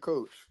the right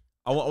coach.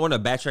 I want to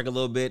backtrack a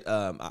little bit.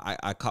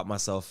 I caught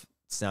myself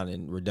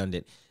sounding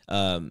redundant.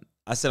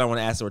 I said I want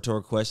to ask a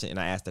rhetorical question, and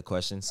I asked a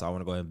question, so I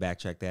want to go ahead and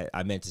backtrack that.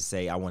 I meant to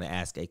say I want to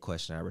ask a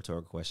question, not a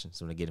rhetorical question.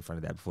 So I'm going to get in front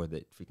of that before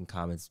the freaking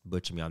comments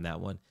butcher me on that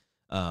one.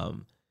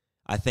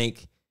 I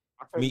think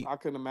I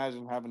couldn't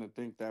imagine having to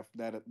think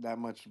that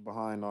much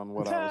behind on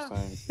what I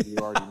was saying. You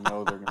already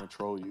know they're going to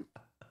troll you.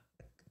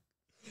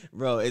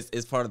 Bro,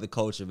 it's part of the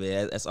culture,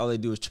 man. That's all they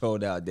do is troll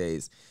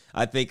nowadays.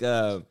 I think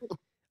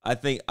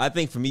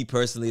for me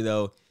personally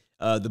though,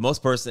 the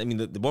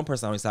one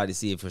person I'm excited to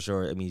see it for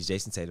sure. I mean, is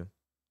Jayson Tatum.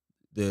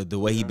 The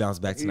way he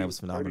bounced back tonight was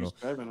phenomenal.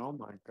 37, oh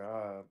my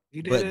god!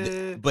 He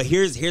did. But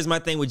here's my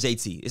thing with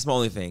JT. It's my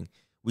only thing.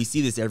 We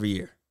see this every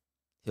year.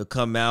 He'll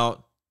come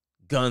out,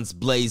 guns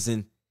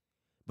blazing,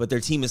 but their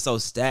team is so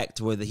stacked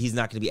to where he's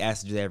not going to be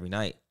asked to do that every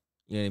night.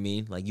 You know what I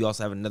mean? Like you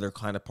also have another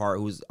kind of part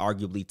who's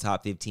arguably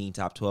top 15,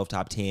 top 12,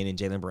 top 10 in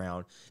Jaylen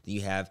Brown. Then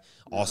you have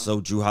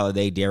also Drew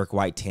Holiday, Derek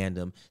White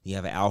tandem. Then you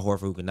have Al Horford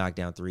who can knock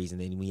down threes.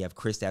 And then we have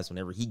Kristaps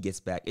whenever he gets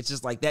back. It's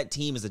just like that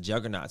team is a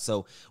juggernaut.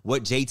 So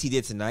what JT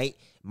did tonight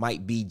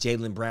might be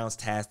Jaylen Brown's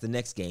task the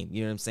next game.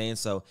 You know what I'm saying?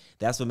 So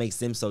that's what makes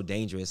them so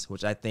dangerous,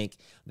 which I think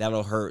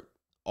that'll hurt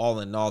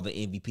all in all the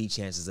MVP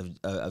chances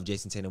of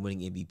Jayson Tatum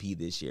winning MVP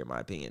this year, in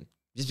my opinion.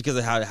 Just because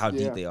of how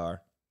deep they are.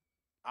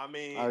 I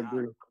mean, I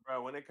agree.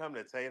 bro. When it comes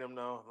to Tatum,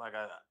 though, like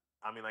I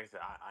said,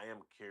 I am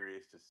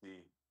curious to see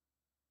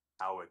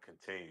how it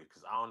continues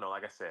because I don't know.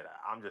 Like I said,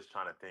 I'm just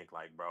trying to think,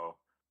 like, bro,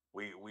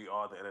 we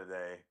all at the end of the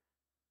day,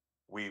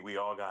 we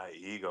all got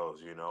egos,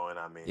 you know, and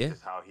I mean,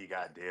 just how he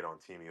got did on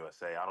Team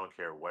USA. I don't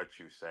care what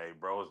you say,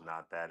 bro's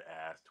not that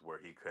ass to where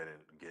he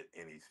couldn't get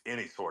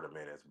any sort of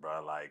minutes,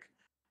 bro. Like,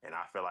 and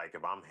I feel like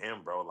if I'm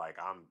him, bro, like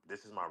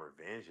this is my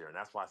revenge year, and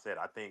that's why I said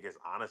I think it's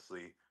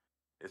honestly.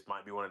 This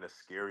might be one of the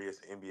scariest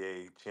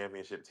NBA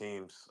championship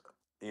teams,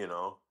 you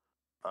know,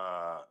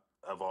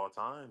 of all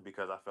time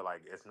because I feel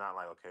like it's not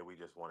like, okay, we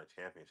just won a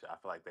championship.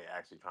 I feel like they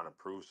actually trying to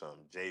prove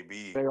something.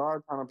 JB They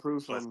are trying to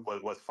prove something.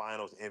 Was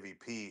finals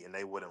MVP and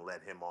they wouldn't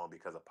let him on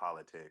because of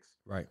politics.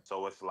 Right.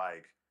 So it's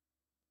like,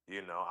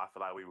 you know, I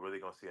feel like we really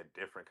gonna see a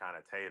different kind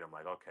of Tatum.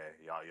 Like,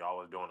 okay, y'all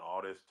was doing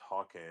all this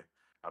talking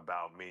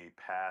about me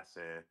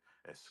passing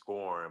and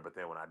scoring, but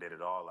then when I did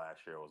it all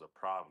last year, it was a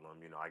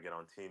problem. You know, I get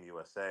on Team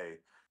USA.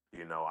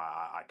 You know,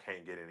 I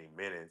can't get any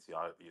minutes.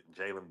 Y'all,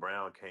 Jaylen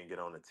Brown can't get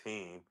on the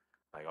team.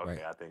 Like,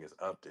 okay, I think it's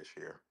up this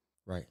year.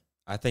 Right.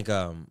 I think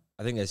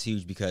that's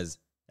huge because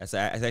that's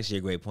actually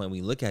a great point. When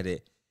you look at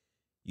it,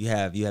 you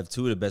have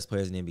two of the best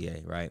players in the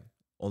NBA, right?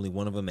 Only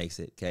one of them makes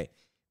it. Okay.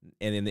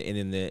 And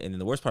then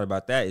the worst part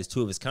about that is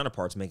two of his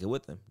counterparts make it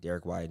with him,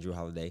 Derek White and Drew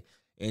Holiday.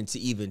 And to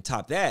even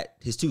top that,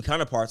 his two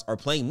counterparts are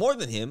playing more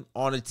than him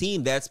on a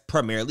team that's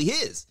primarily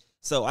his.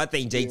 So I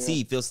think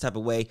JT feels some type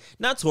of way,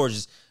 not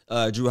towards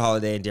Drew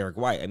Holiday and Derek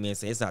White. I mean,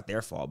 it's not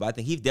their fault, but I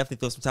think he definitely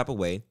feels some type of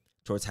way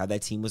towards how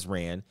that team was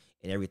ran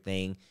and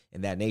everything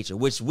in that nature.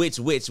 Which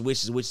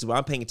is what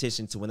I'm paying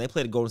attention to when they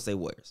play the Golden State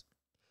Warriors.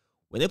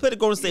 When they play the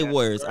Golden State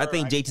Warriors, I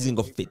think JT's gonna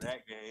go 50.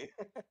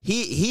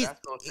 He's that's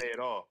gonna say it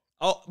all.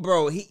 Oh,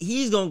 bro,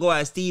 he's gonna go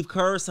at Steve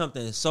Kerr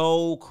something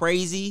so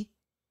crazy.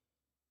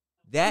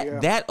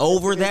 That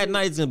over that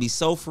night is gonna be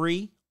so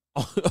free.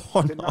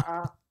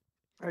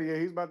 Yeah,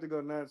 he's about to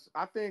go nuts.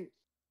 I think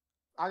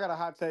I got a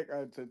hot take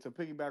to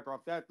piggyback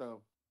off that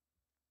though.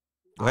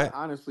 I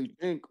honestly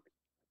think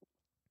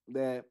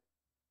that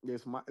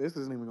this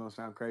isn't even gonna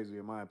sound crazy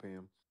in my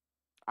opinion.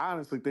 I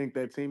honestly think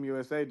that Team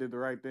USA did the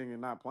right thing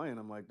in not playing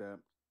him like that.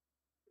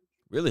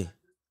 Really?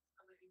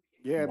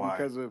 Yeah,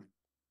 because of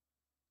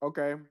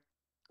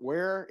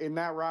where in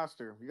that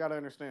roster, you gotta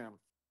understand.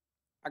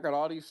 I got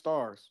all these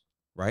stars.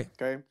 Right.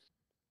 Okay.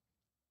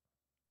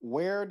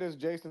 Where does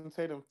Jayson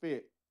Tatum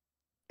fit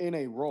in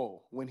a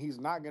role when he's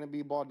not going to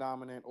be ball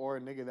dominant or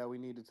a nigga that we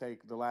need to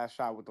take the last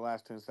shot with the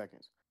last 10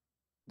 seconds?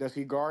 Does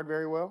he guard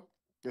very well?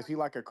 Is he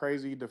like a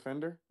crazy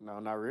defender? No,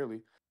 not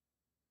really.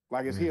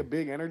 Like, is he a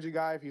big energy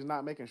guy if he's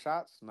not making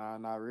shots? Nah,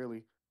 not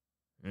really.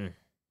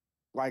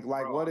 Like,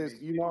 bro, what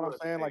is, you know what I'm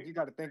saying? Like, you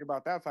got to think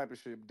about that type of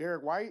shit.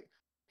 Derek White,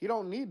 he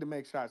don't need to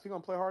make shots. He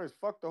going to play hard as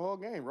fuck the whole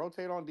game.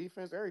 Rotate on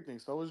defense, everything.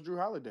 So is Drew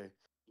Holiday.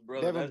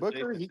 Bro, Devin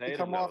Booker, he can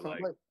come off and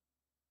play.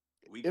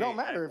 It don't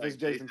matter if it's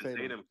Jayson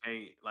Tatum.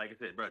 Like I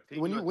said, bro,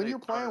 when you're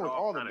playing with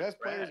all the best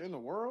players in the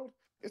world,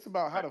 it's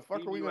about how the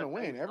fuck are we going to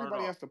win?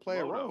 Everybody has to play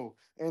a role.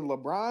 And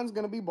LeBron's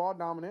going to be ball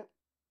dominant.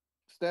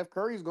 Steph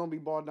Curry's going to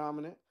be ball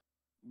dominant.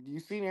 you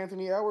seen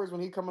Anthony Edwards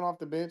when he coming off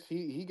the bench,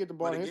 he get the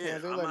ball But in his again,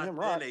 hands, they I'm letting not him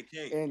saying rock. they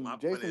can't. My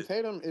And point Jayson is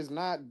Tatum is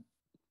not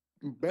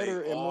they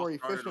better and all more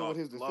started efficient with off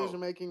his slow. decision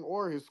making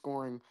or his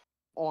scoring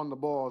on the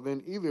ball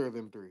than either of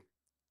them three.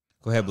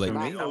 Go ahead, To Blake.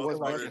 Not me, for I what's feel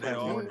like best it for They the has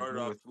all more to team. started do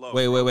off with. slow,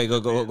 Wait, bro.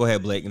 go But man,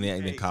 ahead, Blake, and you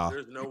then can't. Kyle.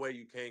 There's no way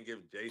you can't give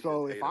Jayson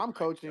So if Tatum I'm like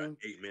coaching,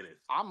 8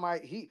 minutes. I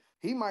might he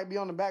might be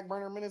on the back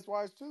burner minutes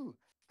wise too,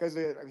 because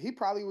he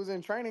probably was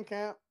in training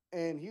camp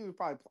and he was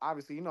probably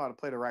obviously you know how to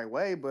play the right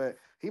way, but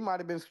he might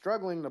have been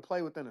struggling to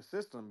play within a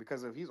system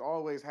because if he's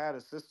always had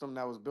a system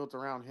that was built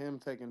around him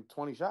taking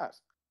 20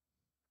 shots.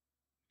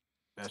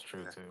 That's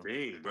true That's too. the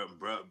thing,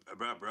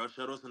 bro.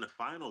 Showed us in the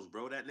finals,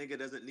 bro. That nigga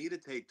doesn't need to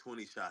take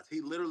 20 shots.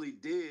 He literally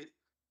did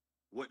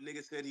what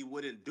nigga said he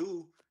wouldn't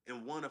do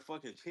and won a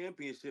fucking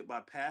championship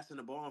by passing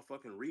the ball and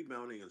fucking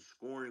rebounding and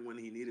scoring when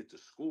he needed to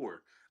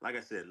score. Like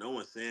I said, no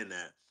one's saying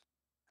that.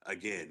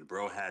 Again,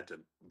 bro had to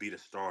be the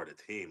star of the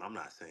team. I'm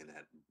not saying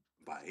that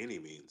by any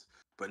means.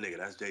 But nigga,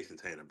 that's Jayson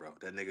Tatum, bro.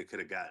 That nigga could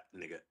have got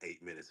nigga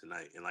 8 minutes a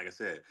night. And like I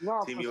said,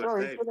 No, Team for sure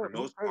he USA, could for have. the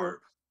He most could have.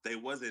 part, they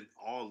wasn't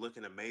all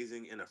looking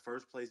amazing in the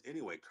first place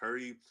anyway.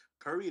 Curry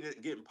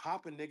didn't get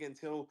popping nigga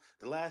until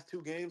the last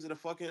two games of the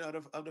fucking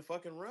of the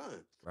fucking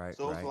run. Right,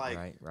 So it's like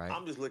right.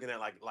 I'm just looking at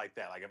like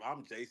that. Like if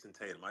I'm Jayson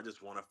Tatum, I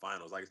just won a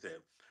finals. Like I said,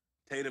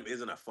 Tatum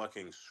isn't a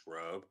fucking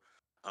scrub.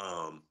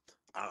 Um,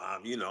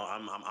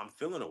 I'm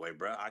feeling away,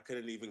 bro. I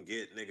couldn't even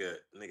get nigga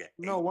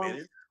No, 8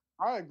 minutes.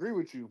 I agree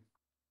with you.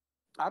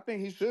 I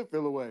think he should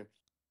feel away,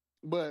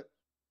 but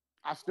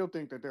I still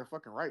think that they're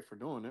fucking right for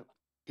doing it.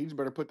 He just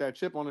better put that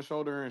chip on his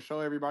shoulder and show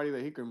everybody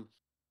that he can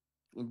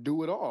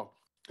do it all.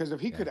 Because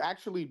if he could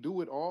actually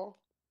do it all,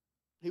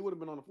 he would have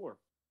been on the floor.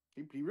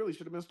 He really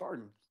should have been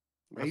starting.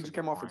 But he That's a just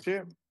came good off a point.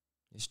 chip.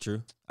 It's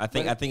true. I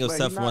think it was But he's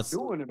tough not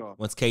doing it all.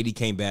 once KD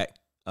came back.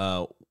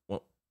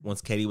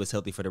 Once KD was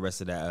healthy for the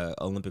rest of that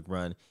Olympic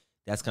run,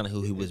 that's kind of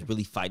who he was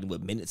really fighting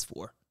with minutes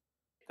for.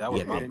 That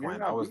was Yeah, my and you're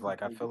point. I not was beating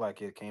like, I him. feel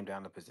like it came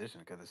down to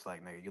position because it's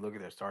like, nigga, you look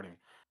at their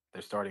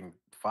starting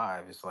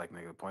five. It's like,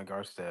 nigga, point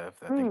guard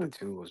Steph. I think the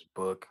two was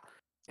Book,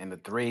 and the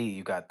three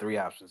you got three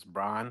options: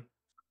 Bron,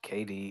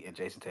 KD, and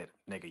Jayson Tatum.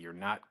 Nigga, you're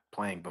not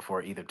playing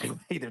before either two of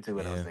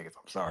those niggas.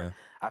 I'm sorry. Yeah.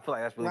 I feel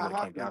like that's really Not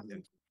what it came down to.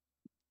 happening.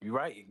 You're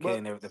right. But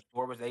And the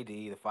four was AD,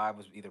 the five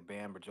was either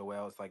Bam or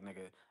Joel. It's like,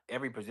 nigga,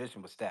 every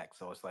position was stacked.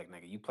 So it's like,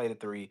 nigga, you play the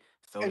three,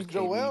 so does and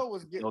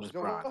KD, so does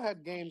Joel Bron.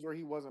 had games where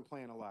he wasn't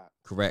playing a lot.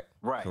 Correct.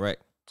 Right.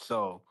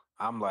 So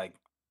I'm like,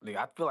 nigga,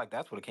 I feel like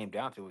that's what it came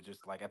down to. It was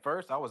just like at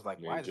first I was like,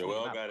 why Man, is this nigga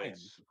Joel not got playing? What?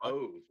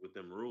 exposed with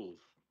them rules.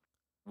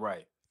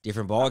 Right.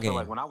 Different I ball feel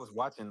like game. when I was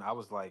watching, I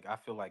was like, I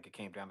feel like it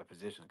came down to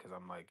position because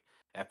I'm like,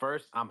 at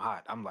first I'm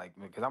hot. I'm like,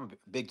 because I'm a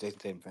big Jayson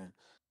Tatum fan.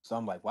 So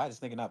I'm like, why is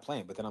this nigga not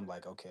playing? But then I'm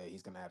like, okay,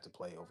 he's gonna have to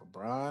play over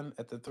Bron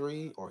at the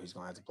three, or he's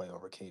gonna have to play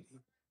over KD.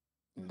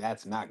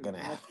 That's not gonna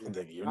Exactly. happen.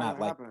 Nigga. You're Not not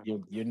gonna like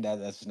happen.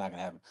 that's just not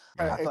gonna happen.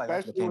 Right. I feel like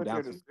that's what it Especially came with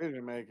their down to.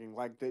 decision making.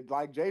 Like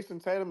Jayson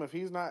Tatum, if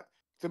he's not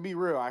to be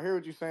real, I hear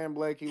what you're saying,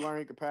 Blake. He learned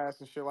he could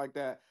pass and shit like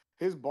that.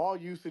 His ball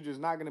usage is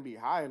not gonna be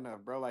high enough,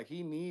 bro. Like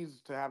he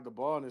needs to have the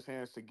ball in his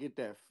hands to get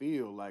that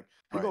feel. Like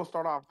he Right. gonna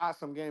start off hot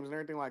some games and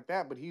everything like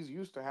that, but he's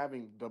used to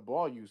having the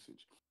ball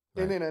usage.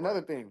 Right. And then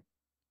another thing,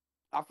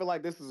 I feel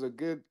like this is a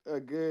good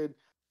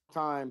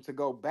time to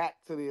go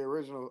back to the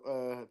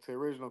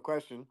original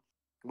question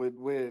with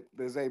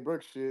the Zay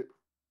Brooks shit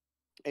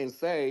and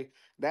say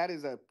that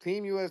is a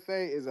Team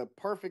USA is a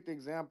perfect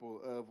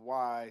example of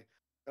why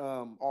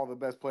all the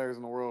best players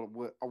in the world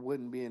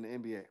wouldn't be in the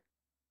NBA.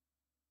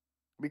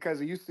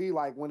 Because you see,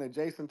 like when a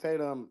Jayson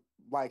Tatum,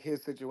 like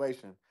his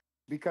situation,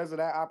 because of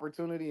that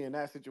opportunity and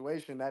that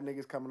situation, that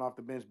nigga's coming off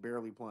the bench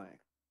barely playing.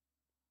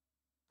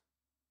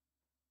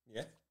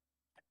 Yeah.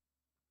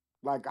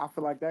 Like I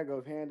feel like that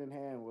goes hand in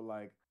hand with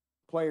like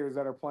players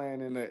that are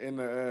playing in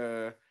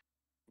the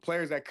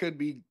players that could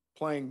be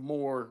playing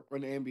more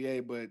in the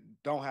NBA but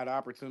don't have the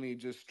opportunity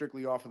just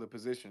strictly off of the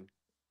position.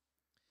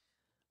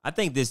 I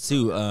think this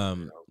too,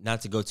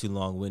 not to go too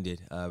long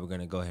winded, we're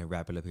gonna go ahead and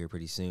wrap it up here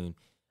pretty soon.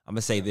 I'm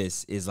gonna say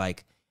this is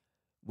like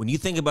when you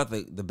think about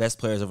the best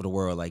players over the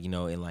world, like, you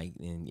know,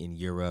 in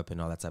Europe and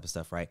all that type of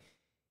stuff, right?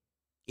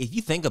 If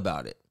you think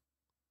about it,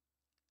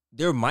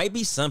 there might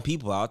be some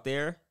people out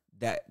there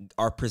that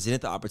are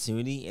presented the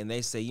opportunity and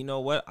they say, you know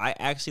what, I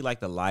actually like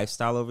the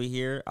lifestyle over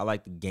here. I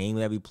like the game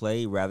that we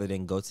play rather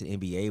than go to the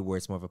NBA where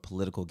it's more of a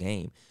political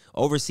game.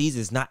 Overseas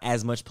is not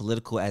as much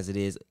political as it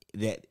is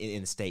that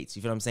in the States.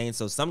 You feel what I'm saying?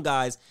 So some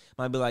guys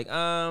might be like,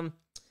 I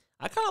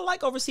kind of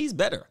like overseas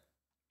better.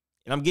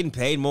 And I'm getting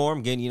paid more.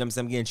 I'm getting, you know what I'm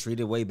saying? I'm getting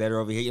treated way better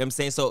over here. You know what I'm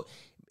saying? So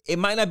it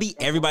might not be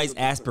everybody's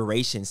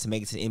aspirations to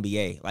make it to the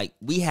NBA. Like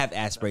we have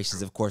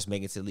aspirations, of course,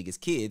 making it to the league as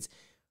kids.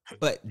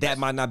 But that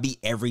might not be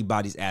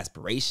everybody's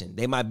aspiration.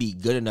 They might be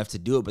good enough to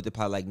do it, but they're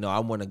probably like, no, I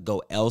want to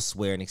go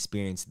elsewhere and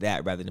experience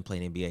that rather than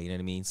playing NBA. You know what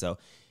I mean? So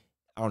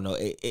I don't know.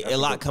 A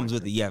lot comes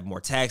with it. You have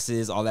more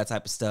taxes, all that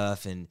type of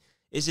stuff, and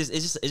it's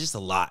just a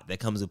lot that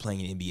comes with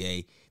playing in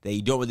NBA that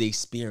you don't really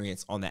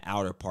experience on the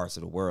outer parts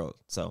of the world.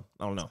 So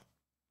I don't know.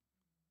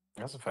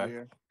 That's a fact.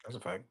 Yeah. That's a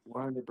fact.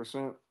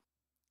 100%.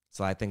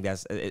 So I think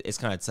it's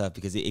kind of tough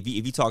because if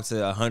you talk to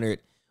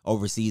 100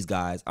 overseas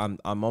guys, I'm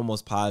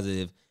almost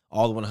positive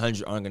all the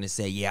 100 aren't going to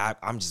say, yeah,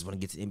 I'm just want to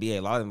get to the NBA.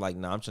 A lot of them like,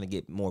 no, I'm trying to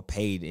get more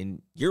paid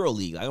in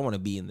EuroLeague. I don't want to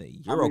be in the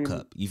Euro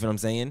Cup. You feel what I'm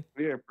saying?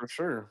 Yeah, for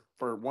sure.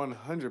 For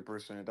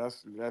 100%.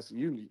 That's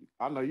you.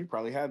 I know you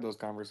probably had those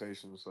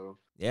conversations. So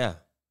yeah,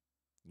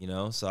 you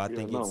know. So I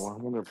think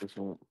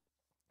 100%.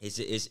 It's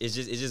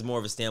just more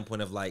of a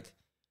standpoint of like,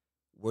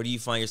 where do you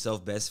find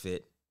yourself best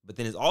fit? But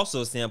then it's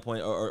also a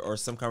standpoint or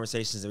some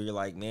conversations where you're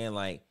like, man,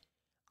 like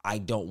I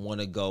don't want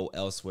to go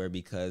elsewhere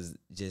because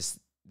just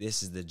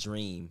this is the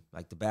dream.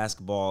 Like the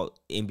basketball,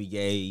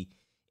 NBA,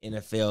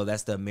 NFL,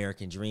 that's the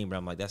American dream. But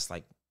I'm like, that's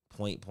like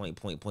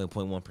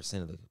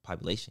 0.1% of the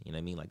population. You know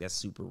what I mean? Like that's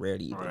super rare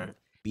to even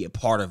be a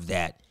part of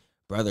that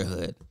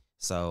brotherhood.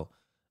 So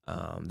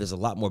there's a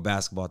lot more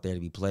basketball out there to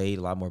be played,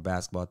 a lot more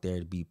basketball out there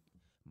to be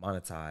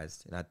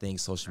monetized. And I think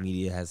social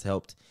media has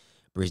helped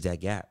bridge that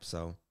gap.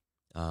 So,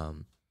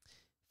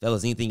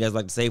 fellas, anything you guys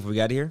like to say before we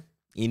got here?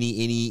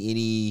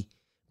 Any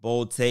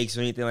bold takes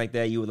or anything like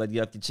that you would like to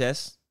get off your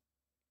chest?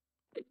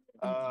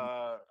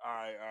 All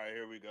right,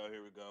 here we go.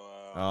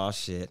 Oh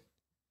shit.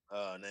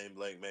 Name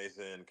Blake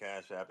Mason.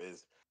 Cash App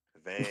is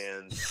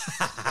Van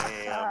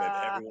Spam,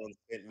 and everyone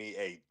sent me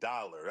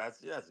 $1.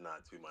 That's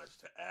not too much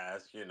to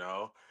ask, you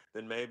know.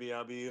 Then maybe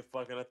I'll be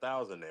fucking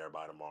 1,000 there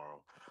by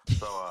tomorrow.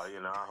 So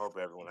you know, I hope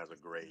everyone has a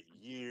great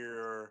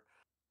year.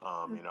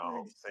 You know, I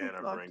hope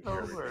Santa brings you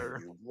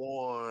everything you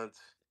want.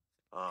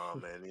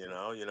 And you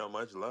know,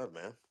 much love,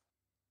 man.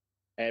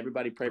 Hey,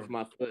 everybody, pray for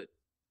my foot.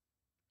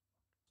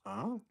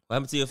 What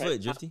happened to your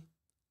foot, Drifty?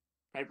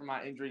 Pray for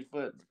my injured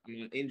foot. I'm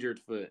an injured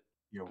foot.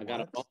 I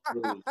got a bone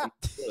bruise on my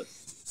foot.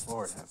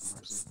 Lord have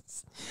mercy.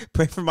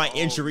 Pray for my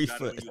injury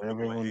foot.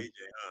 Everyone,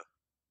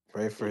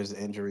 pray for his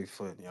injury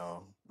foot,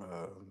 y'all.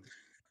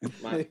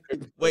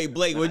 Wait,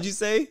 Blake, what'd you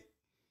say?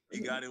 He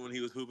got it when he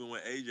was hooping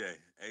with AJ.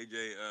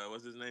 AJ,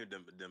 what's his name?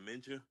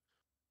 Dementia?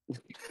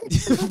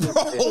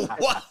 Bro,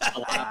 what?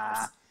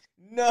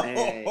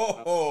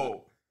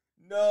 No.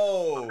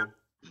 No.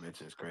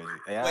 Dementia's crazy.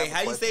 Hey, wait,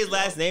 how do you say his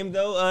last name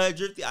though?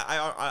 Drifty.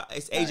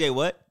 It's AJ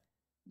what?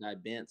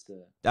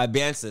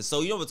 Dibansa.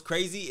 So you know what's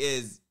crazy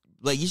is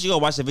like you should go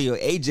watch the video.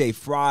 AJ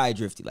fried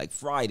Drifty, like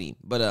fried him.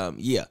 But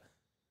yeah,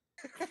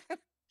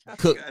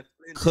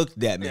 cooked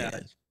that man. Yeah.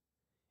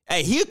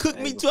 Hey, he'll cook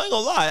me too. I ain't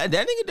gonna lie,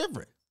 that nigga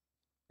different.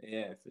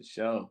 Yeah, for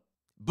sure.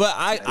 But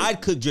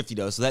I'd cook Drifty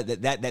though, so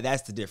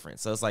that's the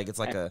difference. So it's like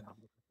a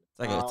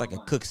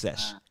cook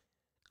sesh.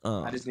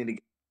 I just need to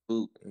get a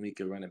boot and we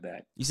can run it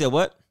back. You said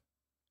what?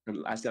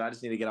 I said I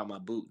just need to get on my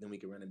boot, then we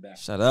can run it back.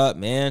 Shut up,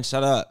 man.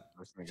 Shut up.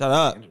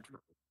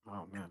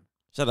 Oh man.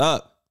 Shut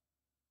up.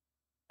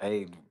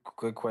 Hey,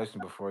 quick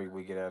question before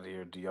we get out of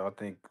here. Do y'all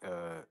think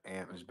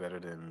Ant is better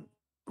than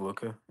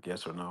Luka?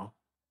 Yes or no?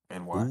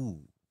 And why? Ooh.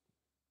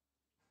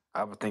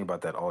 I would think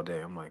about that all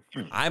day. I'm like,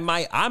 I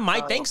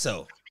might think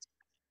so.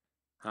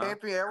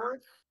 Anthony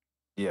Edwards?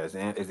 Yeah, is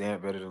Ant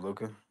better than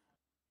Luka?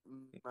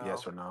 No.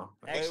 Yes or no?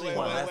 Actually,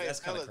 wait, that's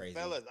kind of crazy.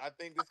 Fellas, I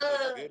think this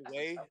is a good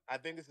way. I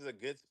think this is a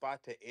good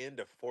spot to end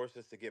to force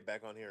us to get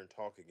back on here and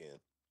talk again.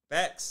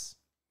 Facts.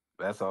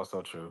 That's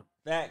also true.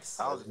 Facts.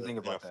 I was thinking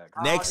about that.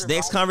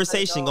 Next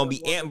conversation gonna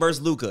be Ant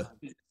versus Luka.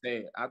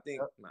 I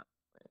think.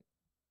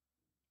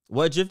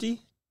 What, Drifty?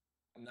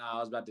 No, I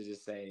was about to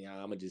just say.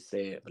 I'm gonna just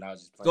say it, but I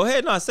was just. Go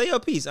ahead, no, say your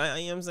piece. You know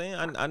what I'm saying.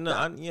 I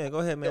know. Yeah, go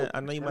ahead, man.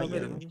 I know you might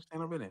get it.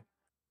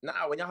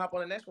 Nah, when y'all hop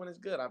on the next one, it's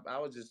good. I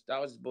was just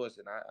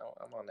bullshitting.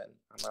 I'm on that.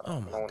 Oh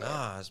my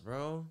gosh,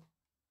 bro.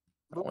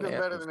 Luka's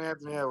better than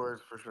Anthony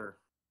Edwards for sure.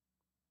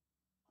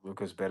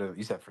 Luka's better.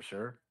 You said for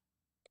sure.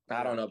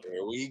 I don't know.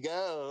 Here we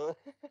go.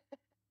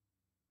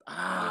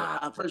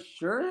 For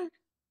sure.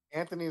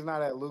 Anthony's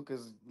not at Luka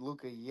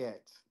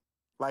yet.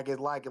 Like it's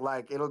like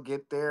it'll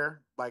get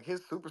there. Like his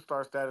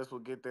superstar status will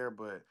get there,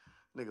 but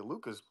nigga,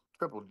 Luka's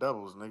triple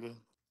doubles, nigga.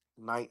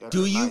 Night.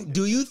 Do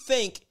you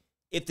think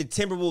if the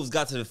Timberwolves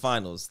got to the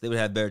finals, they would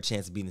have a better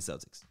chance of beating the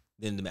Celtics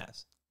than the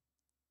Mavs?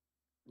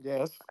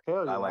 Yes,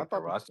 hell yeah. I like the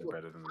roster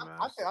better than the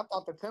Mavs. I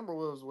thought the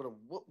Timberwolves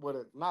would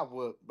have not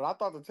would, but I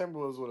thought the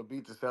Timberwolves would have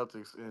beat the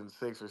Celtics in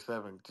 6 or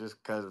 7 just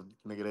because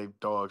nigga they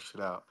dog shit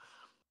out.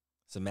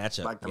 It's a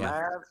matchup. Like the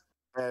Mavs,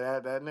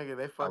 that nigga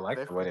they fuck. I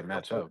like the way they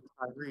match up.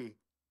 I agree.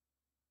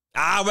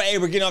 Hey,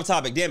 we're getting off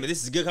topic. Damn it,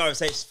 this is a good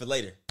conversation for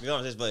later.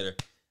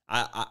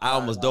 I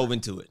almost dove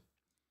into it.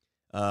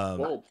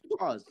 Whoa,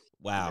 pause.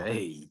 Wow.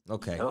 Hey.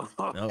 Okay.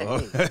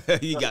 No.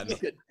 You got me.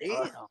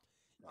 Damn.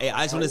 Hey,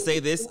 I just want to say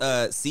this.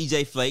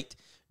 CJ flaked.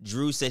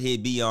 Drew said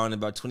he'd be on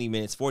about 40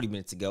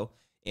 minutes ago.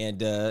 And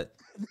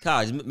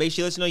Kaj, make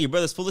sure you let you know your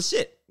brother's full of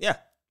shit. Yeah.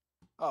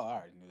 Oh, I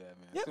already knew that,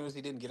 man. Yep. As soon as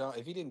he didn't get on,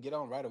 if he didn't get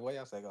on right away,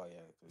 I was like, oh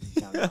yeah.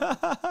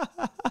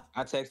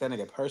 I text that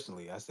nigga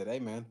personally. I said, hey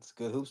man, it's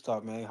good hoops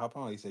talk, man. Hop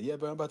on. He said, yeah,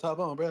 bro, I'm about to hop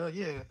on, bro.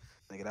 Yeah.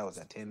 Nigga, that was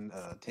at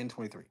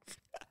 10:23.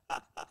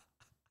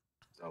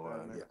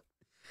 So yeah.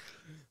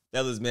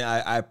 Fellas, man,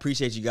 I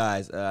appreciate you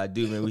guys. I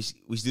do, man. We should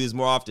do this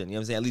more often. You know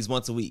what I'm saying? At least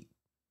once a week.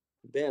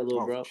 Bad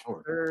little bro.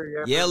 Sure.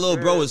 Sure, Yeah, little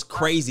bro is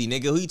crazy,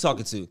 nigga. Who you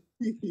talking to?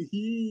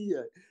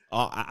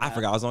 Oh, I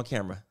forgot I was on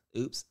camera.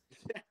 Oops.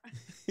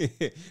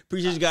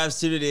 Appreciate you guys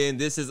tuning in.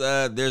 This is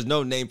there's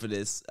no name for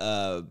this.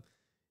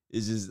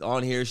 It's just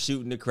on here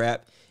shooting the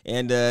crap.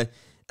 And I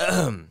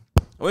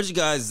want you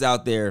guys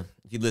out there,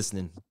 if you're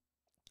listening,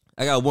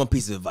 I got one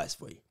piece of advice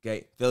for you.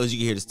 Okay, fellas, you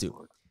can hear this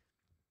too.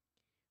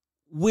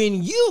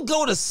 When you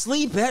go to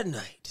sleep at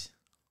night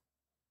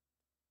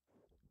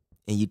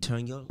and you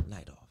turn your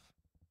light off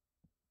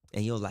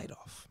and your light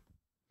off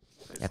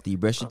after you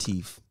brush your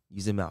teeth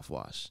using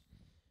mouthwash,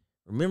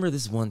 remember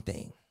this one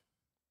thing.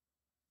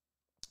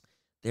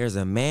 There's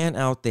a man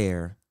out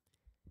there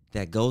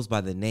that goes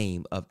by the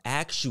name of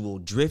Actual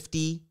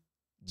Drifty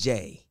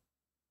J.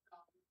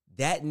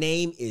 That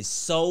name is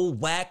so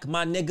whack,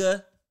 my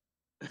nigga.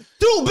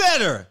 Do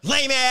better,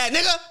 lame ass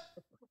nigga.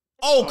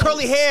 Oh,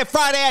 curly hair,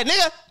 fried ass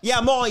nigga. Yeah,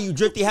 I'm on you,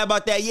 Drifty. How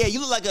about that? Yeah,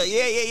 you look like a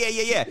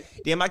yeah.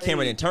 Damn, my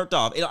camera didn't turned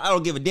off. I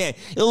don't give a damn.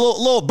 A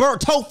little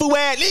burnt tofu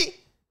ass nigga.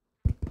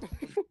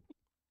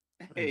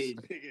 Hey,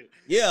 nigga.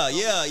 Yeah.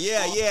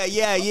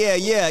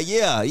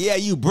 Yeah,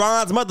 you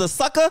bronze mother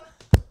sucker.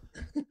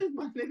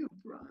 My nigga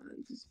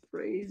Bronze is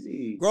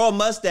crazy. Grow a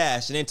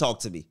mustache and then talk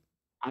to me.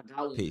 I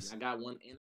got one. Peace. I got one.